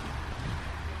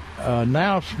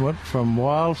announcement from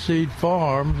Wild Seed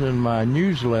Farms in my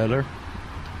newsletter,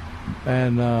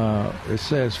 and it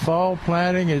says fall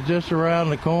planting is just around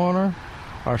the corner,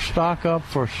 or stock up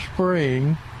for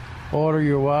spring. Order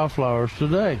your wildflowers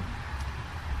today.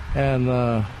 And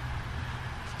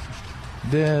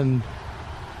then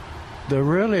the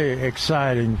really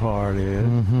exciting part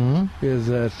is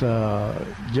that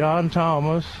John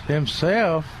Thomas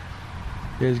himself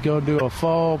is going to do a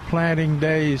fall planting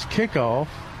days kickoff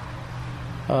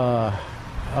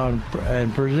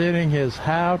and presenting his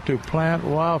How to Plant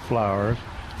Wildflowers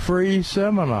free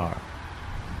seminar,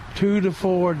 2 to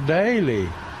 4 daily.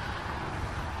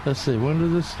 Let's see, when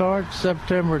does it start?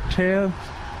 September 10th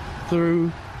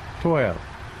through 12th.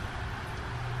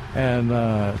 And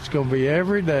it's going to be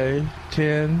every day,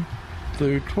 10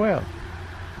 through 12.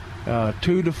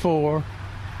 2 to 4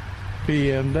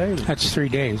 p.m. daily. That's 3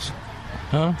 days.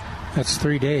 Huh? That's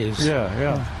 3 days.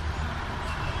 Yeah.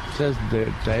 It says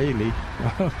daily.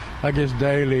 I guess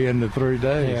daily in the 3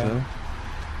 days. Yeah.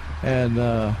 Huh? And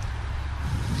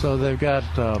so they've got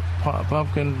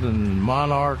pumpkins and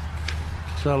monarch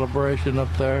celebration up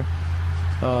there.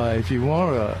 If you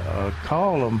want to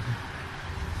call them,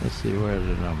 let's see, where's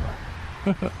the number?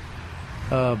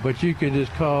 But you can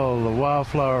just call the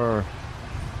Wildflower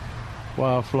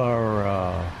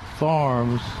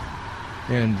Farms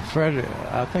in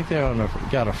I think they're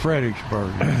got a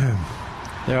Fredericksburg.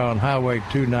 They're on Highway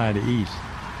 290 East.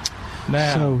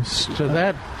 Now, to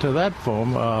that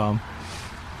farm,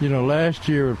 last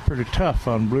year was pretty tough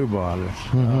on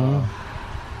bluebonnets.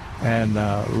 And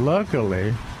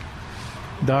luckily,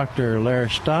 Dr.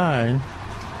 Larry Stein,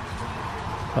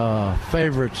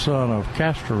 favorite son of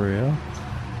Castoria,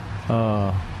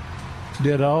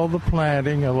 did all the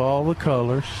planting of all the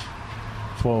colors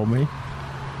for me,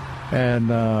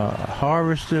 and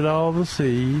harvested all the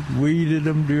seed, weeded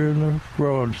them during the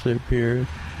growing period,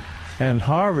 and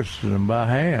harvested them by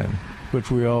hand,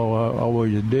 which we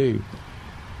always do.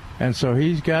 And so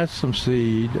he's got some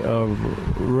seed of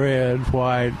red,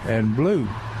 white, and blue.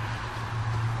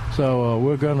 So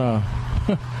we're gonna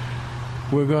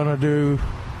do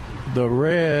the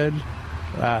red.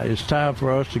 It's time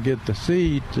for us to get the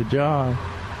seed to John,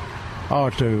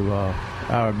 or to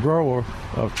our grower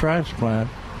of transplant,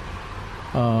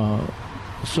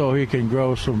 so he can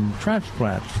grow some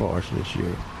transplants for us this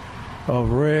year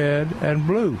of red and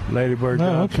blue, Ladybird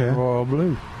Johnson Royal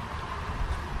Blue.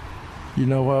 You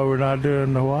know why we're not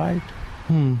doing the white?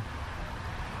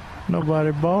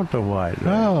 Nobody bought the white.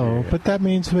 Oh, but that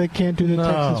means they can't do the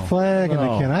Texas flag, and they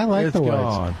can't. I like the whites.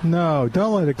 Gone. No,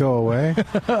 don't let it go away.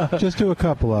 Just do a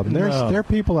couple of them. There are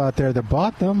people out there that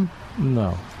bought them.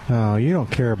 No. Oh, you don't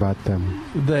care about them.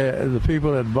 The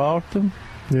people that bought them?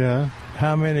 Yeah.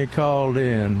 How many called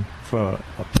in for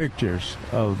pictures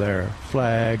of their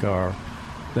flag or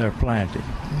their planting?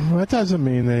 Well, that doesn't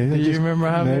mean they Do you just, remember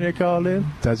how many called in?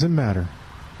 Doesn't matter.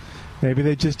 Maybe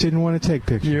they just didn't want to take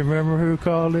pictures. Do you remember who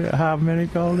called in? How many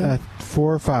called in?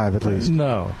 4 or 5 at least.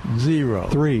 No, 0.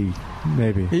 3,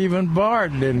 maybe. Even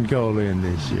Bart didn't call in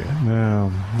this year.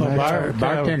 No.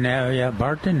 Bart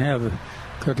didn't have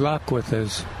good luck with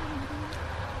his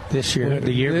this year.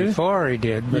 The year before he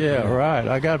did. But right.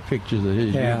 I got pictures of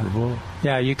his year before.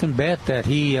 Yeah, you can bet that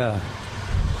he,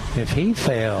 if he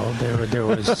failed, there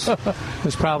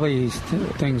was probably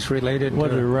things related to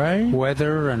it rain?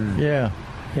 Weather and Yeah,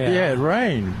 it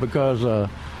rained because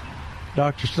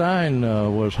Dr. Stein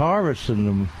was harvesting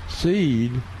the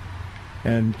seed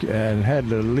and had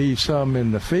to leave some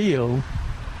in the field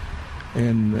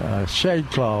in shade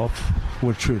cloth,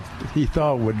 which he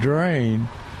thought would drain,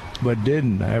 but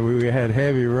didn't. We had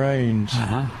heavy rains.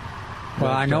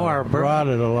 Well, I know our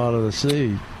rotted a lot of the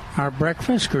seed. Our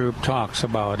breakfast group talks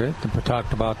about it. They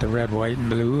talked about the red, white, and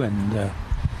blue, and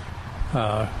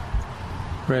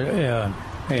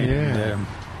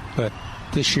but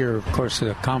this year, of course,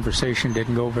 the conversation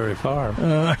didn't go very far.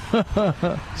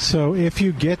 So if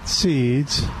you get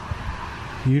seeds,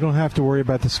 you don't have to worry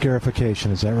about the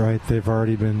scarification. Is that right? They've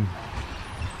already been...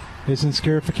 Isn't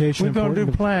scarification important? We're going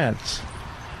to do plants.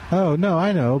 Oh, no,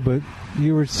 I know, but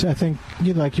you were, I think,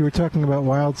 you were talking about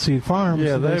Wild Seed Farms.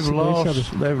 Yeah, they've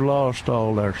lost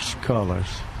all their colors.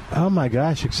 Oh, my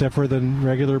gosh, except for the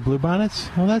regular bluebonnets?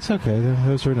 Oh, that's okay.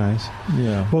 Those are nice.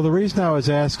 Yeah. Well, the reason I was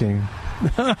asking...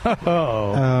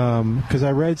 because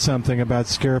I read something about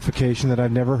scarification that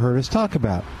I've never heard us talk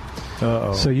about.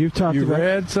 So you've talked about... You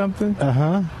read something?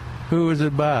 Uh-huh. Who was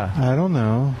it by? I don't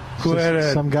know. Quit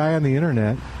it. Some guy on the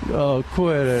internet. Oh,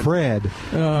 quit it. Fred.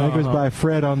 I think it was by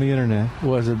Fred on the internet.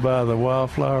 Was it by the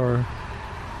wildflower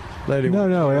lady?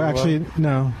 No, actually,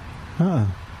 no.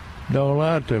 Don't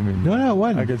lie to me. No, it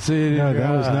wasn't. I could see it in No, your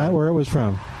that was eye. not where it was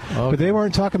from. Okay. But they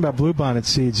weren't talking about bluebonnet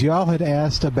seeds. Y'all had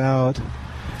asked about...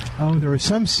 Oh, there was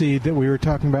some seed that we were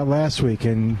talking about last week,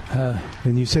 and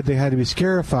you said they had to be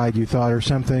scarified, you thought, or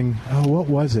something. Oh, what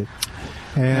was it?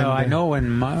 And, I know when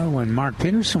Mark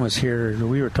Peterson was here,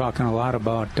 we were talking a lot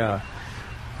about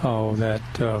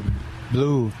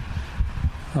blue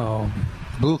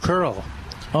curl.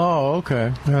 Oh,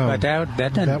 okay. Oh, but that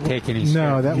didn't take any.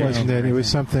 No, that wasn't it. It was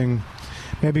something.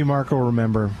 Maybe Mark will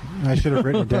remember. I should have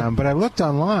written it down. But I looked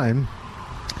online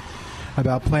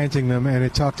about planting them, and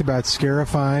it talked about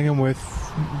scarifying them with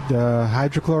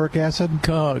hydrochloric acid,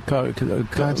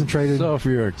 concentrated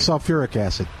sulfuric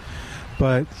acid.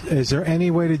 But is there any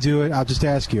way to do it? I'll just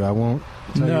ask you. I won't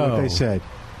tell you what they said.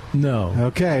 No.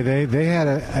 Okay, they had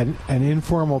an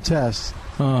informal test.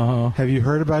 Have you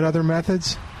heard about other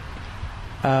methods?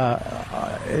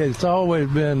 It's always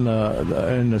been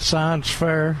in the science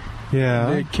fair.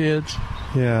 Yeah. Big kids.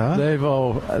 Yeah.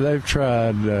 They've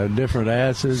tried different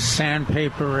acids.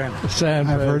 Sandpaper. I've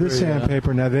heard of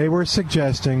sandpaper. Now, they were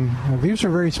suggesting, these are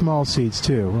very small seeds,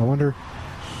 too. I wonder,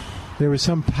 there was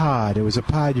some pod. It was a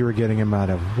pod you were getting them out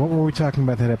of. What were we talking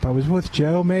about that? I was with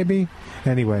Joe, maybe?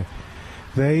 Anyway,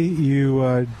 do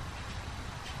a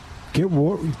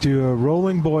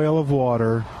rolling boil of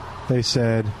water, they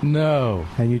said. No.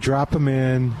 And you drop them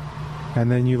in,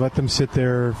 and then you let them sit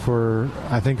there for,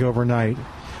 I think, overnight.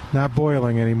 Not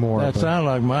boiling anymore. That sounded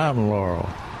like mountain laurel.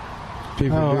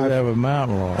 People do that with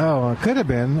mountain laurel. Oh, it could have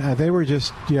been. They were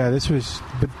just, this was,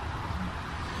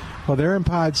 well, they're in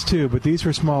pods too, but these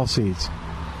were small seeds.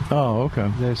 Oh, okay.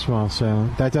 They're small, so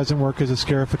that doesn't work as a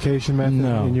scarification method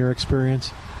in your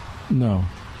experience? No.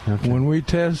 Okay. When we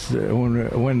tested,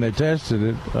 when they tested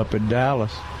it up in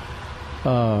Dallas,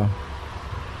 the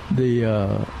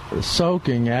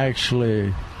soaking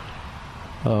actually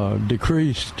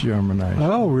decreased germination.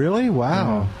 Oh, really?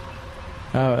 Wow.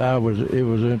 It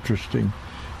was interesting.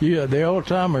 Yeah, the old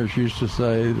timers used to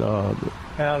say. Well,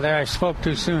 there I spoke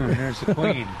too soon. There's the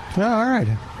queen. Oh, all right.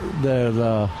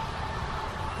 The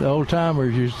old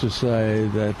timers used to say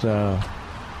that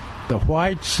the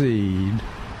white seed,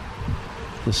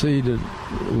 the seed that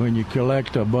when you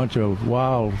collect a bunch of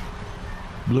wild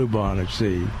bluebonnet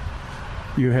seed,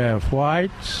 You have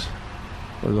whites.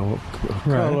 The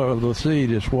color of the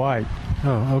seed is white.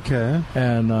 Oh, okay.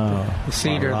 And the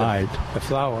seed or the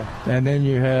flower. And then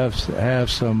you have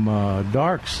some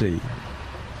dark seed.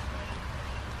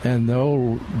 And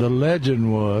the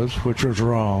legend was, which was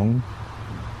wrong,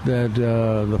 that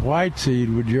the white seed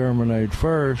would germinate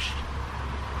first,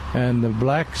 and the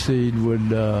black seed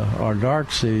would, or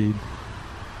dark seed,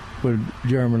 would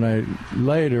germinate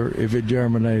later if it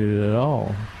germinated at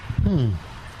all.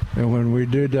 And when we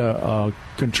did a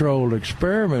controlled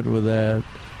experiment with that,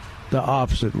 the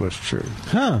opposite was true.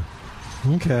 Huh.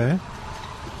 Okay.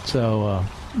 So,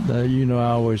 I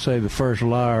always say the first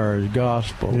liar is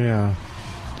gospel. Yeah.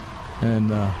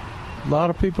 And a lot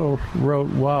of people wrote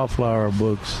wildflower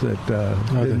books that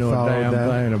didn't know a damn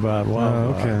thing about wildflower.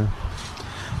 Oh, okay.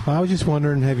 Well, I was just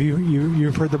wondering, have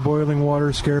you've heard the boiling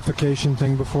water scarification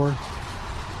thing before?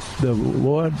 The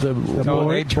what?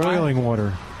 Boiling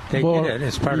water. They did it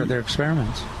as part of their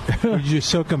experiments. Did you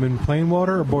soak them in plain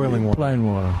water or boiling water? Plain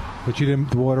water. But the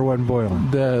water wasn't boiling.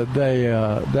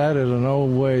 That is an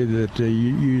old way that you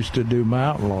used to do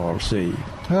mountain laurel seed.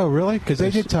 Oh, really? Because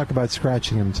they did talk about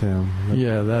scratching them too.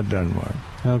 Yeah, that doesn't work.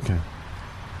 Okay.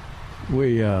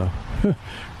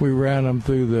 We ran them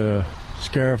through the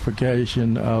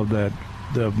scarification of the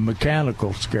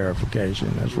mechanical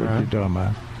scarification. That's what you're talking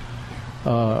about.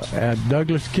 At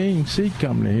Douglas King Seed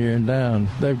Company here in town,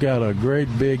 they've got a great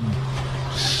big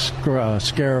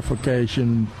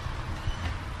scarification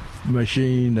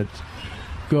machine that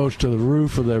goes to the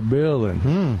roof of their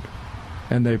building.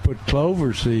 And they put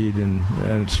clover seed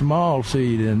and small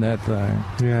seed in that thing.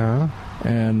 Yeah.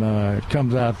 And it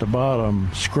comes out the bottom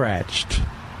scratched.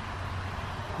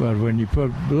 But when you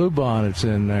put bluebonnets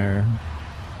in there,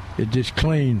 it just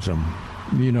cleans them.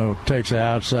 Takes the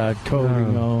outside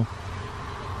coating off.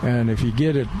 And if you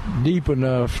get it deep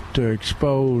enough to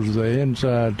expose the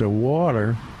inside to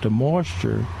water, to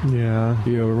moisture, you'll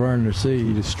burn the seed.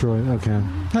 You destroy it. Okay.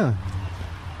 Huh.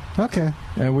 Okay.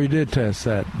 And we did test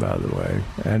that, by the way.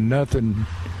 And nothing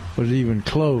was even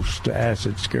close to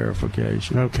acid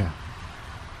scarification. Okay.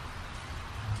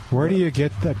 Where do you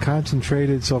get the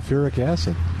concentrated sulfuric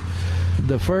acid?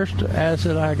 The first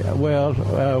acid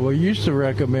we used to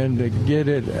recommend to get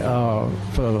it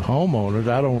for the homeowners.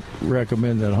 I don't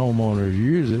recommend that homeowners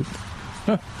use it.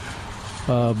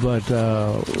 But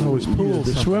the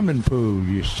swimming pool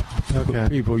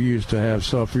people used to have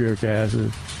sulfuric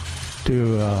acid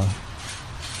to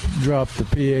drop the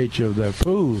pH of their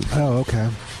pool. Oh,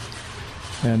 okay.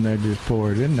 And they just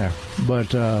pour it in there.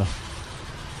 But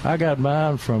I got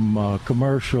mine from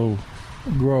commercial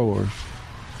growers,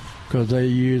 because they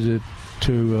use it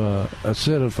to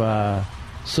acidify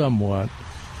somewhat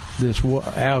this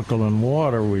alkaline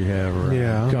water we have around.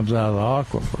 Yeah. It comes out of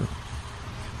the aquifer.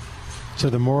 So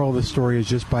the moral of the story is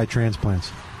just buy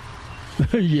transplants.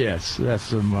 Yes, that's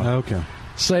the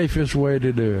safest way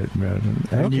to do it, man.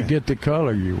 And you get the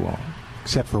color you want.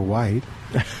 Except for white.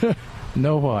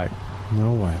 No white.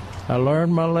 No white. I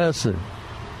learned my lesson.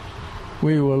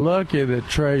 We were lucky that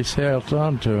Trace held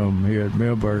on to them here at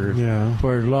Milberger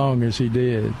for as long as he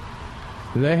did.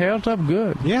 They held up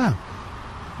good. Yeah.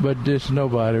 But just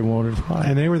nobody wanted white.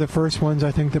 And they were the first ones,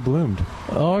 I think, that bloomed.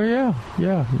 Oh, yeah.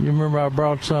 Yeah. You remember I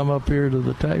brought some up here to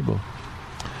the table.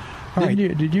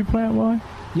 Did you plant white?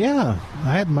 Yeah.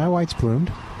 My whites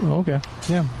bloomed. Oh, okay.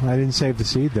 Yeah. I didn't save the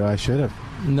seed, though. I should have.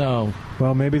 No.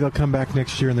 Well, maybe they'll come back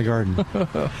next year in the garden. All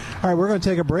right, we're going to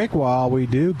take a break. While we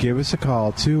do, give us a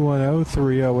call,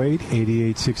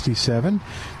 210-308-8867,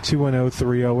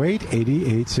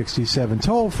 210-308-8867.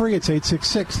 Toll free, it's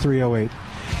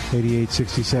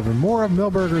 866-308-8867. More of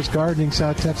Milberger's Gardening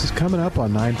South Texas coming up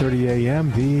on 9:30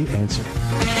 a.m. The Answer.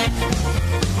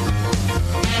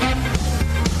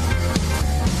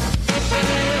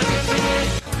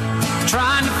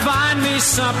 Trying to find me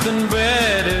something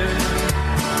better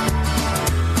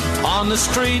on the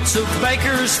streets of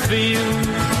Bakersfield.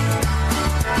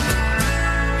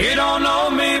 You don't know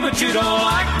me, but you don't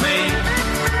like me.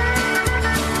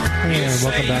 And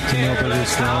welcome back to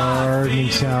Milberger's Gardening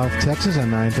South Texas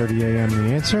on 9:30 a.m.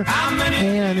 The Answer.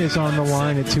 Ann is on the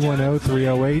line at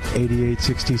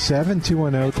 210-308-8867,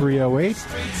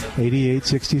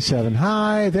 210-308-8867.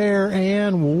 Hi there,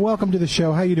 Ann. Welcome to the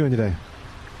show. How are you doing today?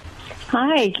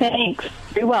 Hi, thanks.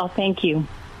 Very well, thank you.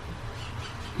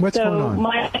 What's going on?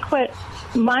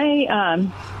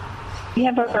 We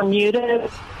have a Bermuda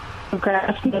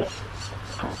grass,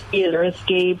 either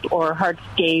escape or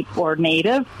hardscape or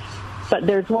native, but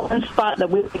there's one spot that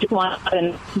we just want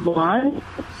in blonde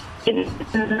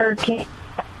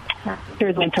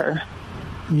after winter.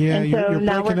 Yeah, and so you're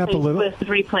now breaking we're up a little. With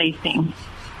replacing.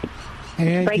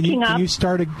 And breaking up. Can you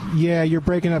start? Yeah, you're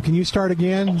breaking up. Can you start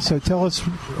again? So tell us,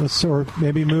 or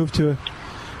maybe move to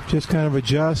just kind of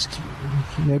adjust.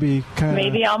 Maybe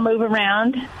I'll move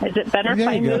around. Is it better if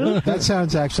I move? That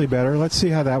sounds actually better. Let's see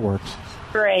how that works.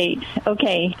 Great.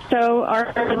 Okay. So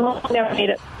our lawn made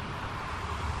it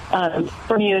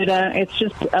Bermuda. It's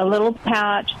just a little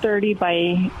patch, 30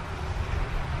 by.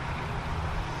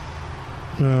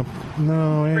 No,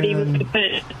 and,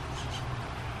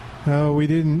 no, we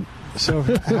didn't. So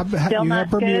Still you not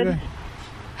have Bermuda. good?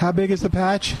 How big is the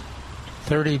patch?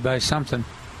 30 by something.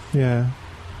 Yeah.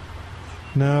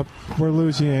 Nope, we're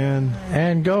losing Ann.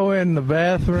 And go in the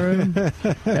bathroom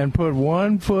and put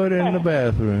one foot in the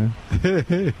bathroom.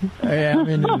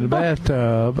 In the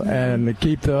bathtub, and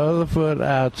keep the other foot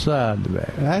outside the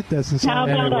bath. That doesn't sound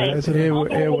it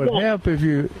would help if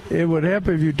you. It would help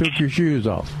if you took your shoes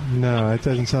off. No, it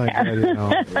doesn't sound like good at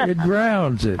all. It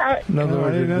grounds it. In other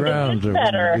words, it grounds it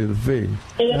when you do the feet.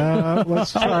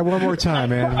 Let's try one more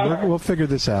time, man. We'll figure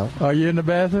this out. Are you in the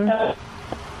bathroom?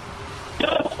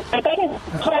 I think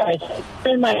it's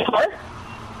in my car.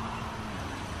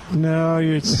 No,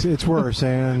 it's worse,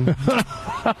 Ann.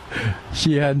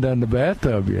 She hadn't done the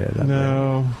bathtub yet.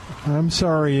 No, I'm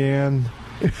sorry, Ann.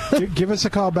 Give us a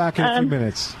call back in a few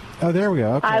minutes. Oh, there we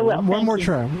go. Okay, I will. One more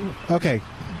try. Okay.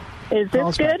 Is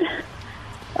this good?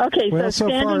 Okay, well, so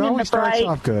standing far it in always the bright. starts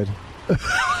off good.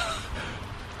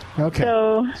 Okay.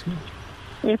 So,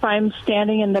 if I'm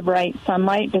standing in the bright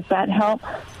sunlight, does that help?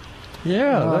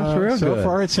 Yeah, that's real so good. So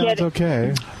far, it sounds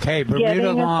okay. Okay,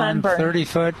 Bermuda lawn, 30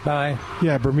 foot by...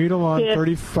 Yeah, Bermuda lawn,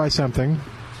 30 by something.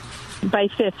 By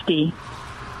 50.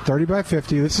 30 by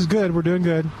 50. This is good. We're doing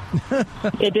good.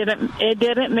 It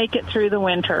didn't make it through the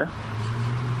winter.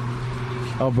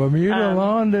 A Bermuda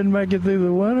lawn didn't make it through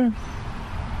the winter?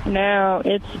 No,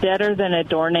 it's deader than a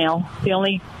doornail. The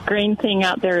only green thing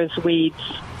out there is weeds.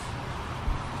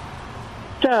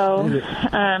 So,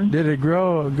 did it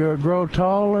grow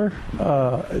taller?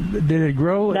 Did it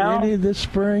grow any this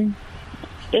spring?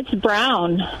 It's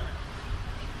brown.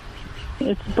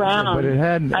 It's brown. But it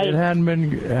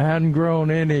hadn't grown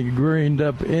any, greened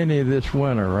up any this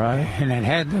winter, right? And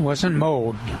it wasn't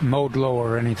mowed low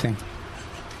or anything.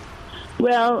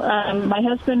 Well, my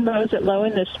husband mows it low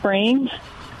in the spring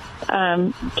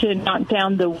to knock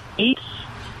down the weeds.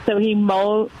 So he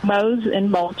mows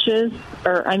and mulches,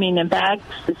 and bags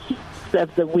the seeds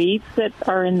of the weeds that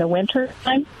are in the winter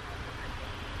time.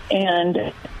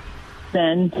 And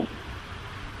then,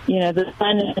 the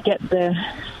sun get the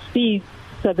seeds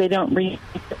so they don't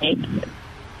regenerate.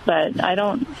 But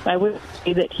I wouldn't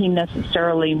say that he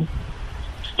necessarily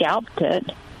scalped it.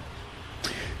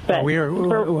 But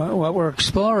what we're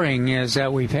exploring is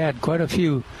that we've had quite a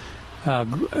few.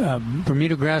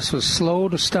 Bermuda grass was slow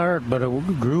to start, but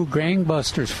it grew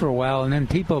gangbusters for a while, and then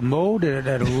people mowed it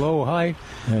at a low height,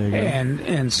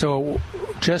 and so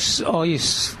just all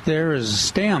there is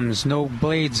stems, no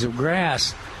blades of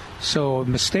grass. So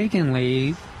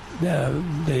mistakenly,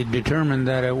 they determined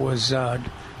that it was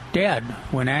dead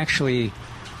when actually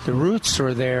the roots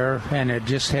were there, and it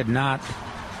just had not.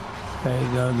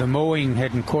 The mowing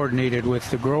hadn't coordinated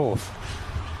with the growth.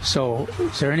 So,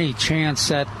 is there any chance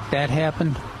that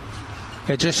happened?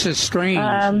 It just is strange.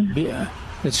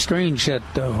 It's strange that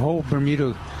a whole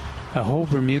Bermuda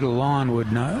lawn would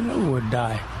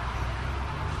die.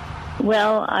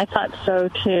 Well, I thought so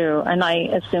too, and I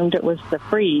assumed it was the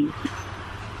freeze,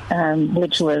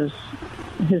 which was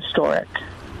historic.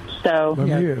 So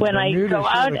when I go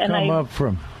out and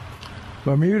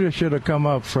Bermuda should have come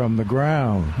up from the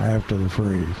ground after the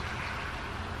freeze.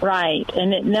 Right,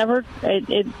 and it never,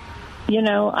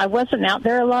 I wasn't out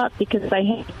there a lot because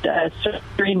I had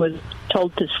surgery and was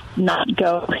told to not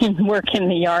go and work in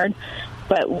the yard.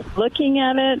 But looking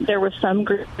at it, there was some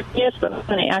green areas, but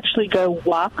when I actually go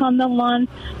walk on the lawn,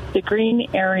 the green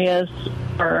areas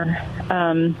are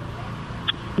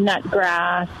nut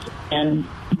grass and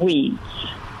weeds.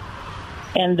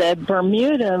 And the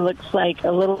Bermuda looks like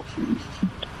a little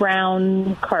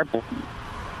brown carpet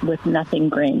with nothing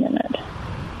green in it.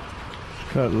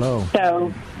 Cut low.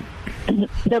 So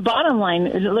the bottom line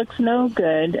is it looks no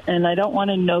good, and I don't want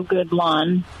a no good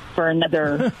lawn for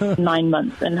another 9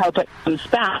 months and hope it comes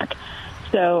back.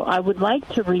 So I would like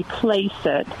to replace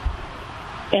it.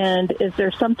 And is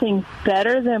there something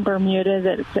better than Bermuda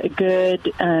that's a good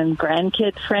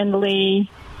grandkid-friendly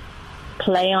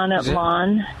play-on-it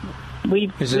lawn?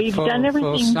 We've done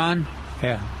everything. Full sun?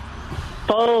 Yeah.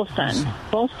 Full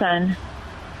sun.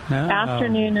 No,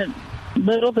 afternoon, a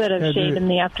little bit of shade in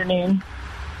the afternoon.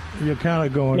 You're kind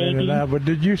of going in and out. But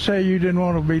did you say you didn't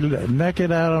want to be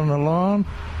naked out on the lawn?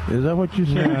 Is that what you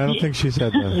said? No, I don't think she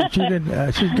said that. She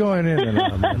didn't. She's going in and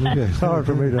out. It's hard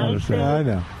for me to understand. I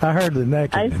know. I heard the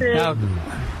naked.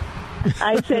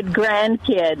 I said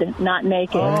grandkid, not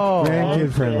naked. Oh,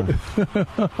 grandkid friendly.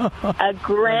 A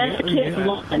grandkid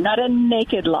lawn, not a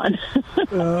naked lawn.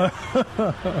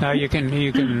 Now you can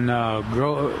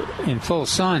grow in full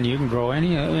sun. You can grow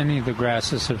any of the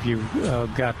grasses if you've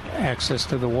got access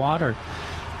to the water.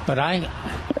 But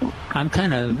I'm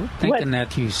kind of thinking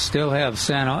that you still have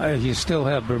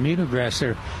Bermuda grass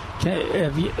there.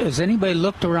 Has anybody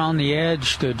looked around the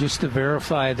edge to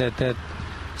verify that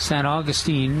St.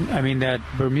 Augustine, that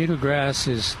Bermuda grass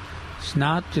is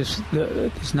not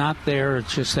there.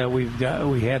 It's just that we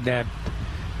had that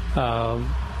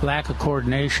lack of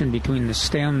coordination between the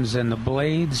stems and the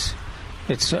blades.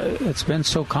 It's been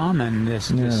so common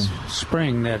this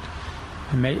spring that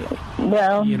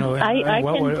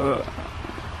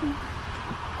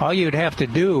all you'd have to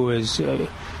do is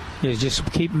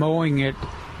just keep mowing it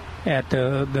at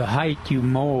the height you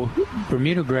mow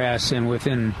Bermuda grass, and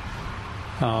within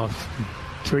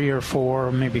 3 or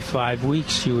 4, maybe 5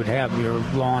 weeks, you would have your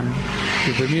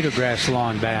Bermuda grass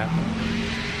lawn back.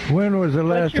 When was the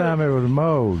last time it was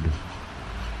mowed?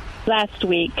 Last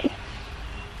week.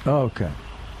 Okay.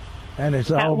 And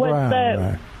it's all brown,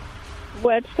 right?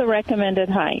 What's the recommended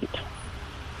height?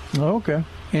 Okay.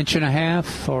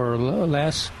 1.5 or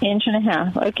less?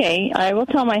 1.5. Okay. I will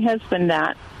tell my husband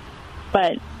that.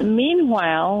 But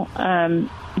meanwhile,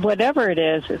 whatever it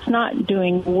is, it's not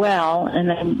doing well,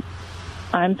 and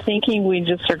I'm thinking we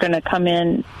just are going to come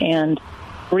in and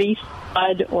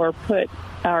re-spud or put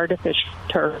artificial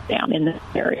turf down in this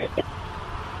area.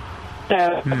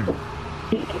 So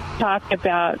talk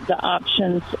about the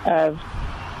options of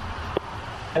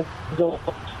or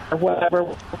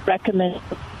whatever recommend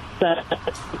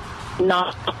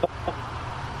not.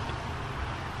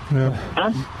 Yeah.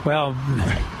 Well,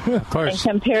 of course.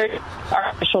 And compared to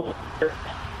artificial turf.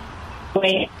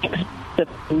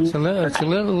 It's a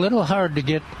little hard to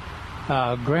get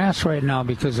grass right now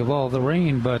because of all the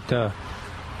rain, but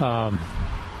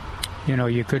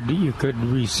you could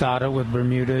resod it with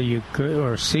Bermuda,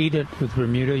 or seed it with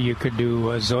Bermuda. You could do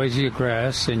zoysia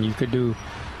grass, and you could do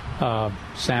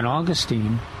St.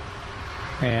 Augustine,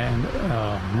 and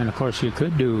of course you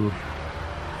could do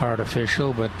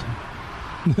artificial, but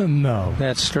no,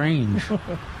 that's strange.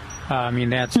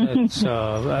 That's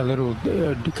a little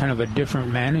kind of a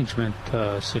different management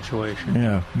situation.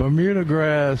 Yeah, Bermuda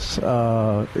grass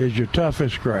is your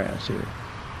toughest grass here,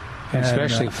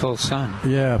 especially full sun.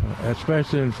 Yeah,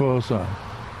 especially in full sun.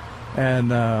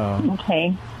 And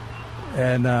okay.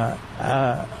 And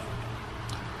I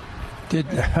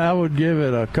would give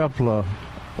it a couple of,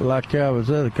 like Calvin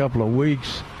said, a couple of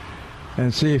weeks,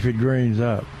 and see if it greens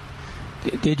up.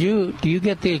 Do you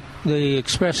get the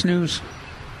Express News?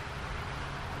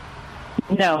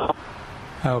 No.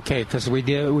 Okay, because we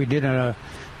did in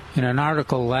an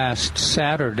article last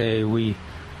Saturday. We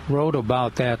wrote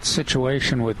about that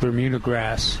situation with Bermuda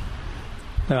grass.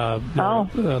 A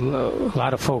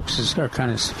lot of folks are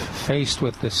kind of faced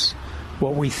with this,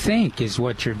 what we think is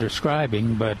what you're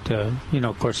describing, but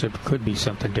of course it could be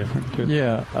something different too.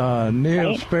 Yeah,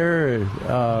 Neil Sperry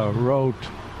wrote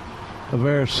a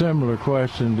very similar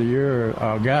question to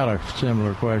got a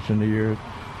similar question to yours.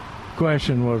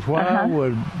 Question was, why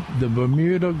would the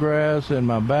Bermuda grass in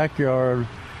my backyard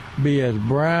be as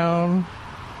brown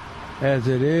as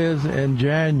it is in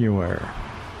January?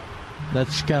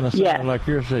 That's kind of something like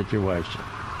your situation.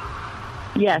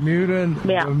 Yes.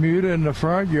 Bermuda in the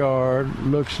front yard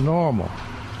looks normal,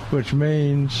 which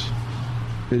means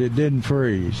that it didn't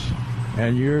freeze,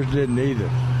 and yours didn't either.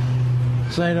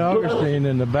 St. Augustine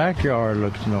in the backyard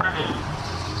looks normal.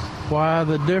 Why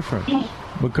the difference?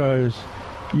 Because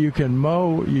you can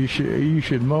mow. You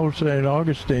should mow St.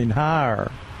 Augustine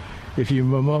higher. If you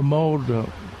mowed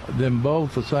them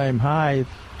both the same height,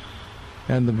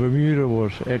 and the Bermuda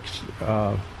was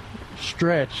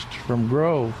stretched from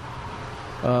growth,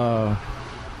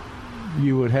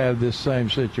 you would have this same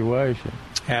situation.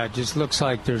 Yeah, it just looks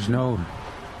like there's no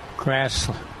grass.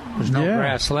 There's no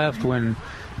grass left when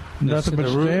nothing but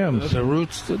stems. The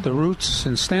roots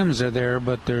and stems are there,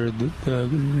 but there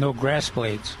no grass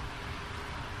blades.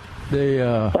 Blades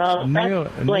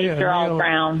are all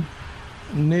brown.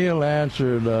 Neil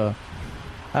answered,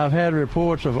 I've had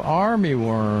reports of army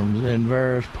worms in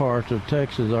various parts of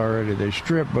Texas already. They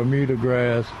strip Bermuda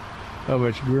grass of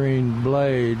its green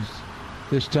blades.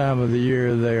 This time of the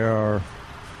year they are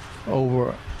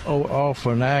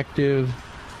often active,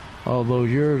 although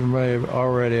yours may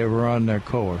already have run their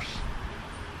course.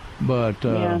 But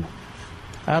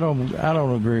I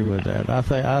don't agree with that.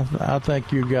 I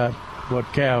think you got what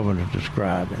Calvin is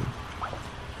describing,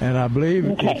 and I believe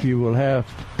if you will have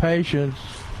patience,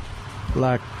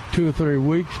 like 2 or 3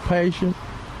 weeks patience,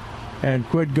 and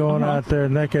quit going out there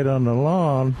naked on the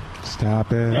lawn.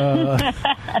 Stop it. I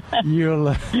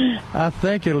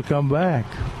think it'll come back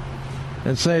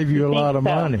and save you a lot of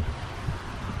money.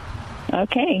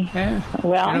 Okay. Yeah.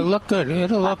 Well, it'll look good.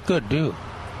 It'll look good too.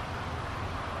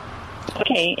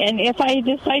 Okay, and if I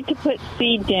decide to put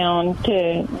seed down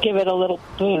to give it a little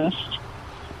boost,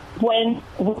 when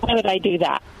would I do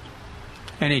that?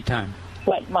 Anytime.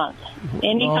 What month?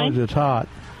 Anytime? As long as it's hot.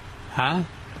 Huh?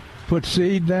 Put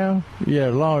seed down? Yeah,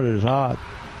 as long as it's hot.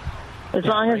 As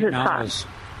long as it's hot.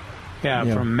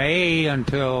 From May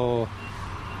until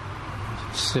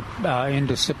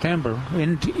into September.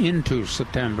 Into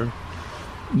September.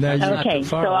 Now, okay,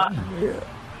 so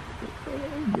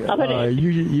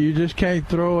you just can't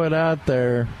throw it out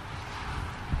there.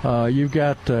 You've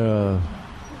got to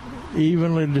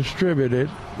evenly distribute it.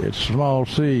 It's small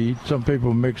seed. Some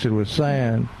people mix it with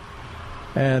sand.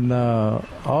 And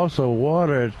also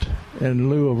water it in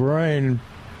lieu of rain.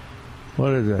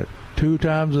 What is it? 2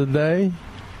 times a day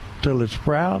till it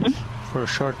sprouts? For a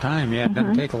short time, it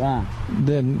doesn't take long.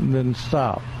 Then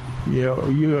stop.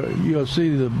 You'll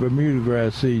see the Bermuda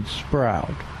grass seeds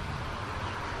sprout.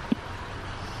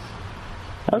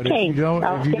 But okay.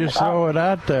 if you just throw it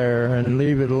out there and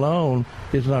leave it alone,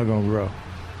 it's not going to grow.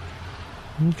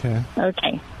 Okay.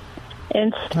 Okay.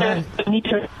 And so you need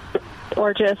to,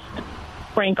 or just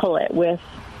sprinkle it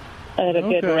at a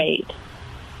good rate.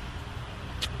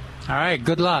 All right.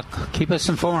 Good luck. Keep us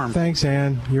informed. Thanks,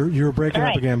 Ann. You were breaking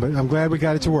up again, but I'm glad we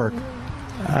got it to work.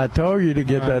 I told you to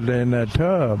get that in that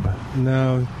tub.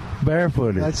 No.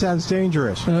 Barefooted. That sounds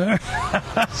dangerous.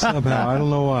 Somehow. I don't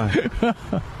know why.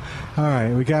 All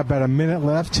right, we got about a minute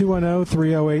left.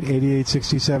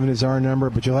 210-308-8867 is our number,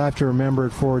 but you'll have to remember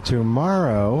it for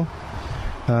tomorrow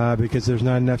because there's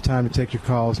not enough time to take your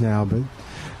calls now. But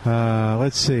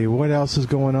let's see, what else is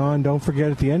going on? Don't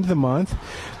forget, at the end of the month,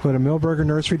 go to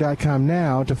MilbergerNursery.com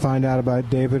now to find out about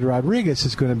David Rodriguez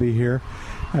is going to be here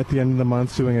at the end of the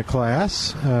month doing a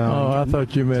class. I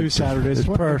thought you meant 2 Saturdays. It's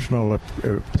personal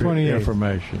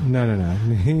information. No.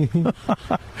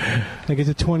 I think it's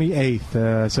the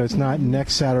 28th, so it's not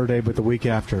next Saturday, but the week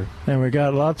after. And we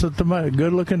got lots of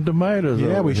good-looking tomatoes.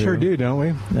 Yeah, we here. sure do, don't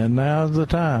we? And now's the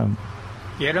time.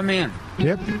 Get them in.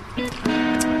 Yep.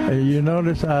 Hey, you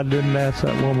notice I didn't ask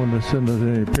that woman to send us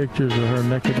any pictures of her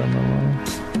naked on the lawn?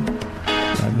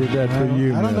 I did that for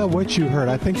you. I don't know what you heard.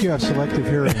 I think you have selective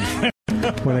hearing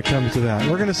when it comes to that.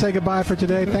 We're going to say goodbye for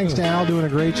today. Thanks to Al, doing a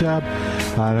great job.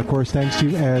 And, of course, thanks to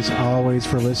you, as always,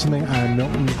 for listening. I'm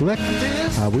Milton Glick.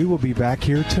 We will be back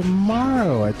here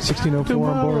tomorrow at 1604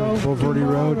 on Boulevardy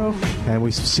Road. And we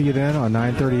see you then on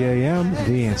 9:30 a.m.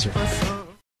 The Answer.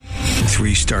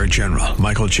 3-star General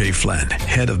Michael J. Flynn,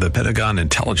 head of the Pentagon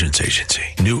Intelligence Agency,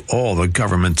 knew all the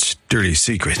government's dirty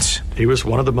secrets. He was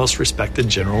one of the most respected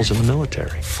generals in the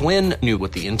military. Flynn knew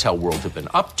what the intel world had been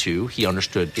up to. He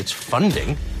understood its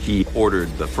funding. He ordered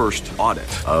the first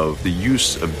audit of the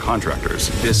use of contractors.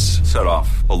 This set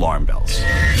off alarm bells.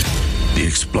 The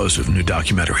explosive new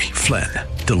documentary, Flynn,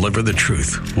 Deliver the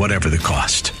Truth, Whatever the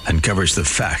Cost, uncovers the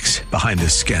facts behind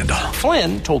this scandal.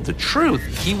 Flynn told the truth.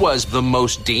 He was the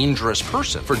most dangerous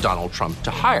person for Donald Trump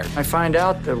to hire. I find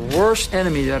out the worst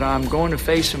enemy that I'm going to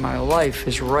face in my life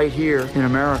is right here in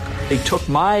America. They took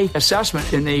my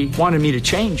assessment and they wanted me to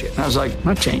change it. And I was like, I'm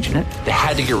not changing it. They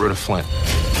had to get rid of Flynn.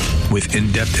 With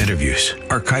in-depth interviews,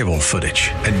 archival footage,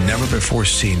 and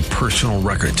never-before-seen personal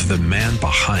records of the man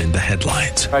behind the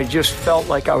headlines. I just felt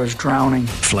like I was drowning.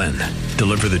 Flynn,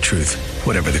 Deliver the Truth,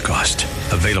 Whatever the Cost.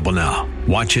 Available now.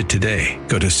 Watch it today.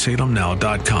 Go to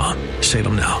salemnow.com.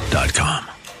 salemnow.com.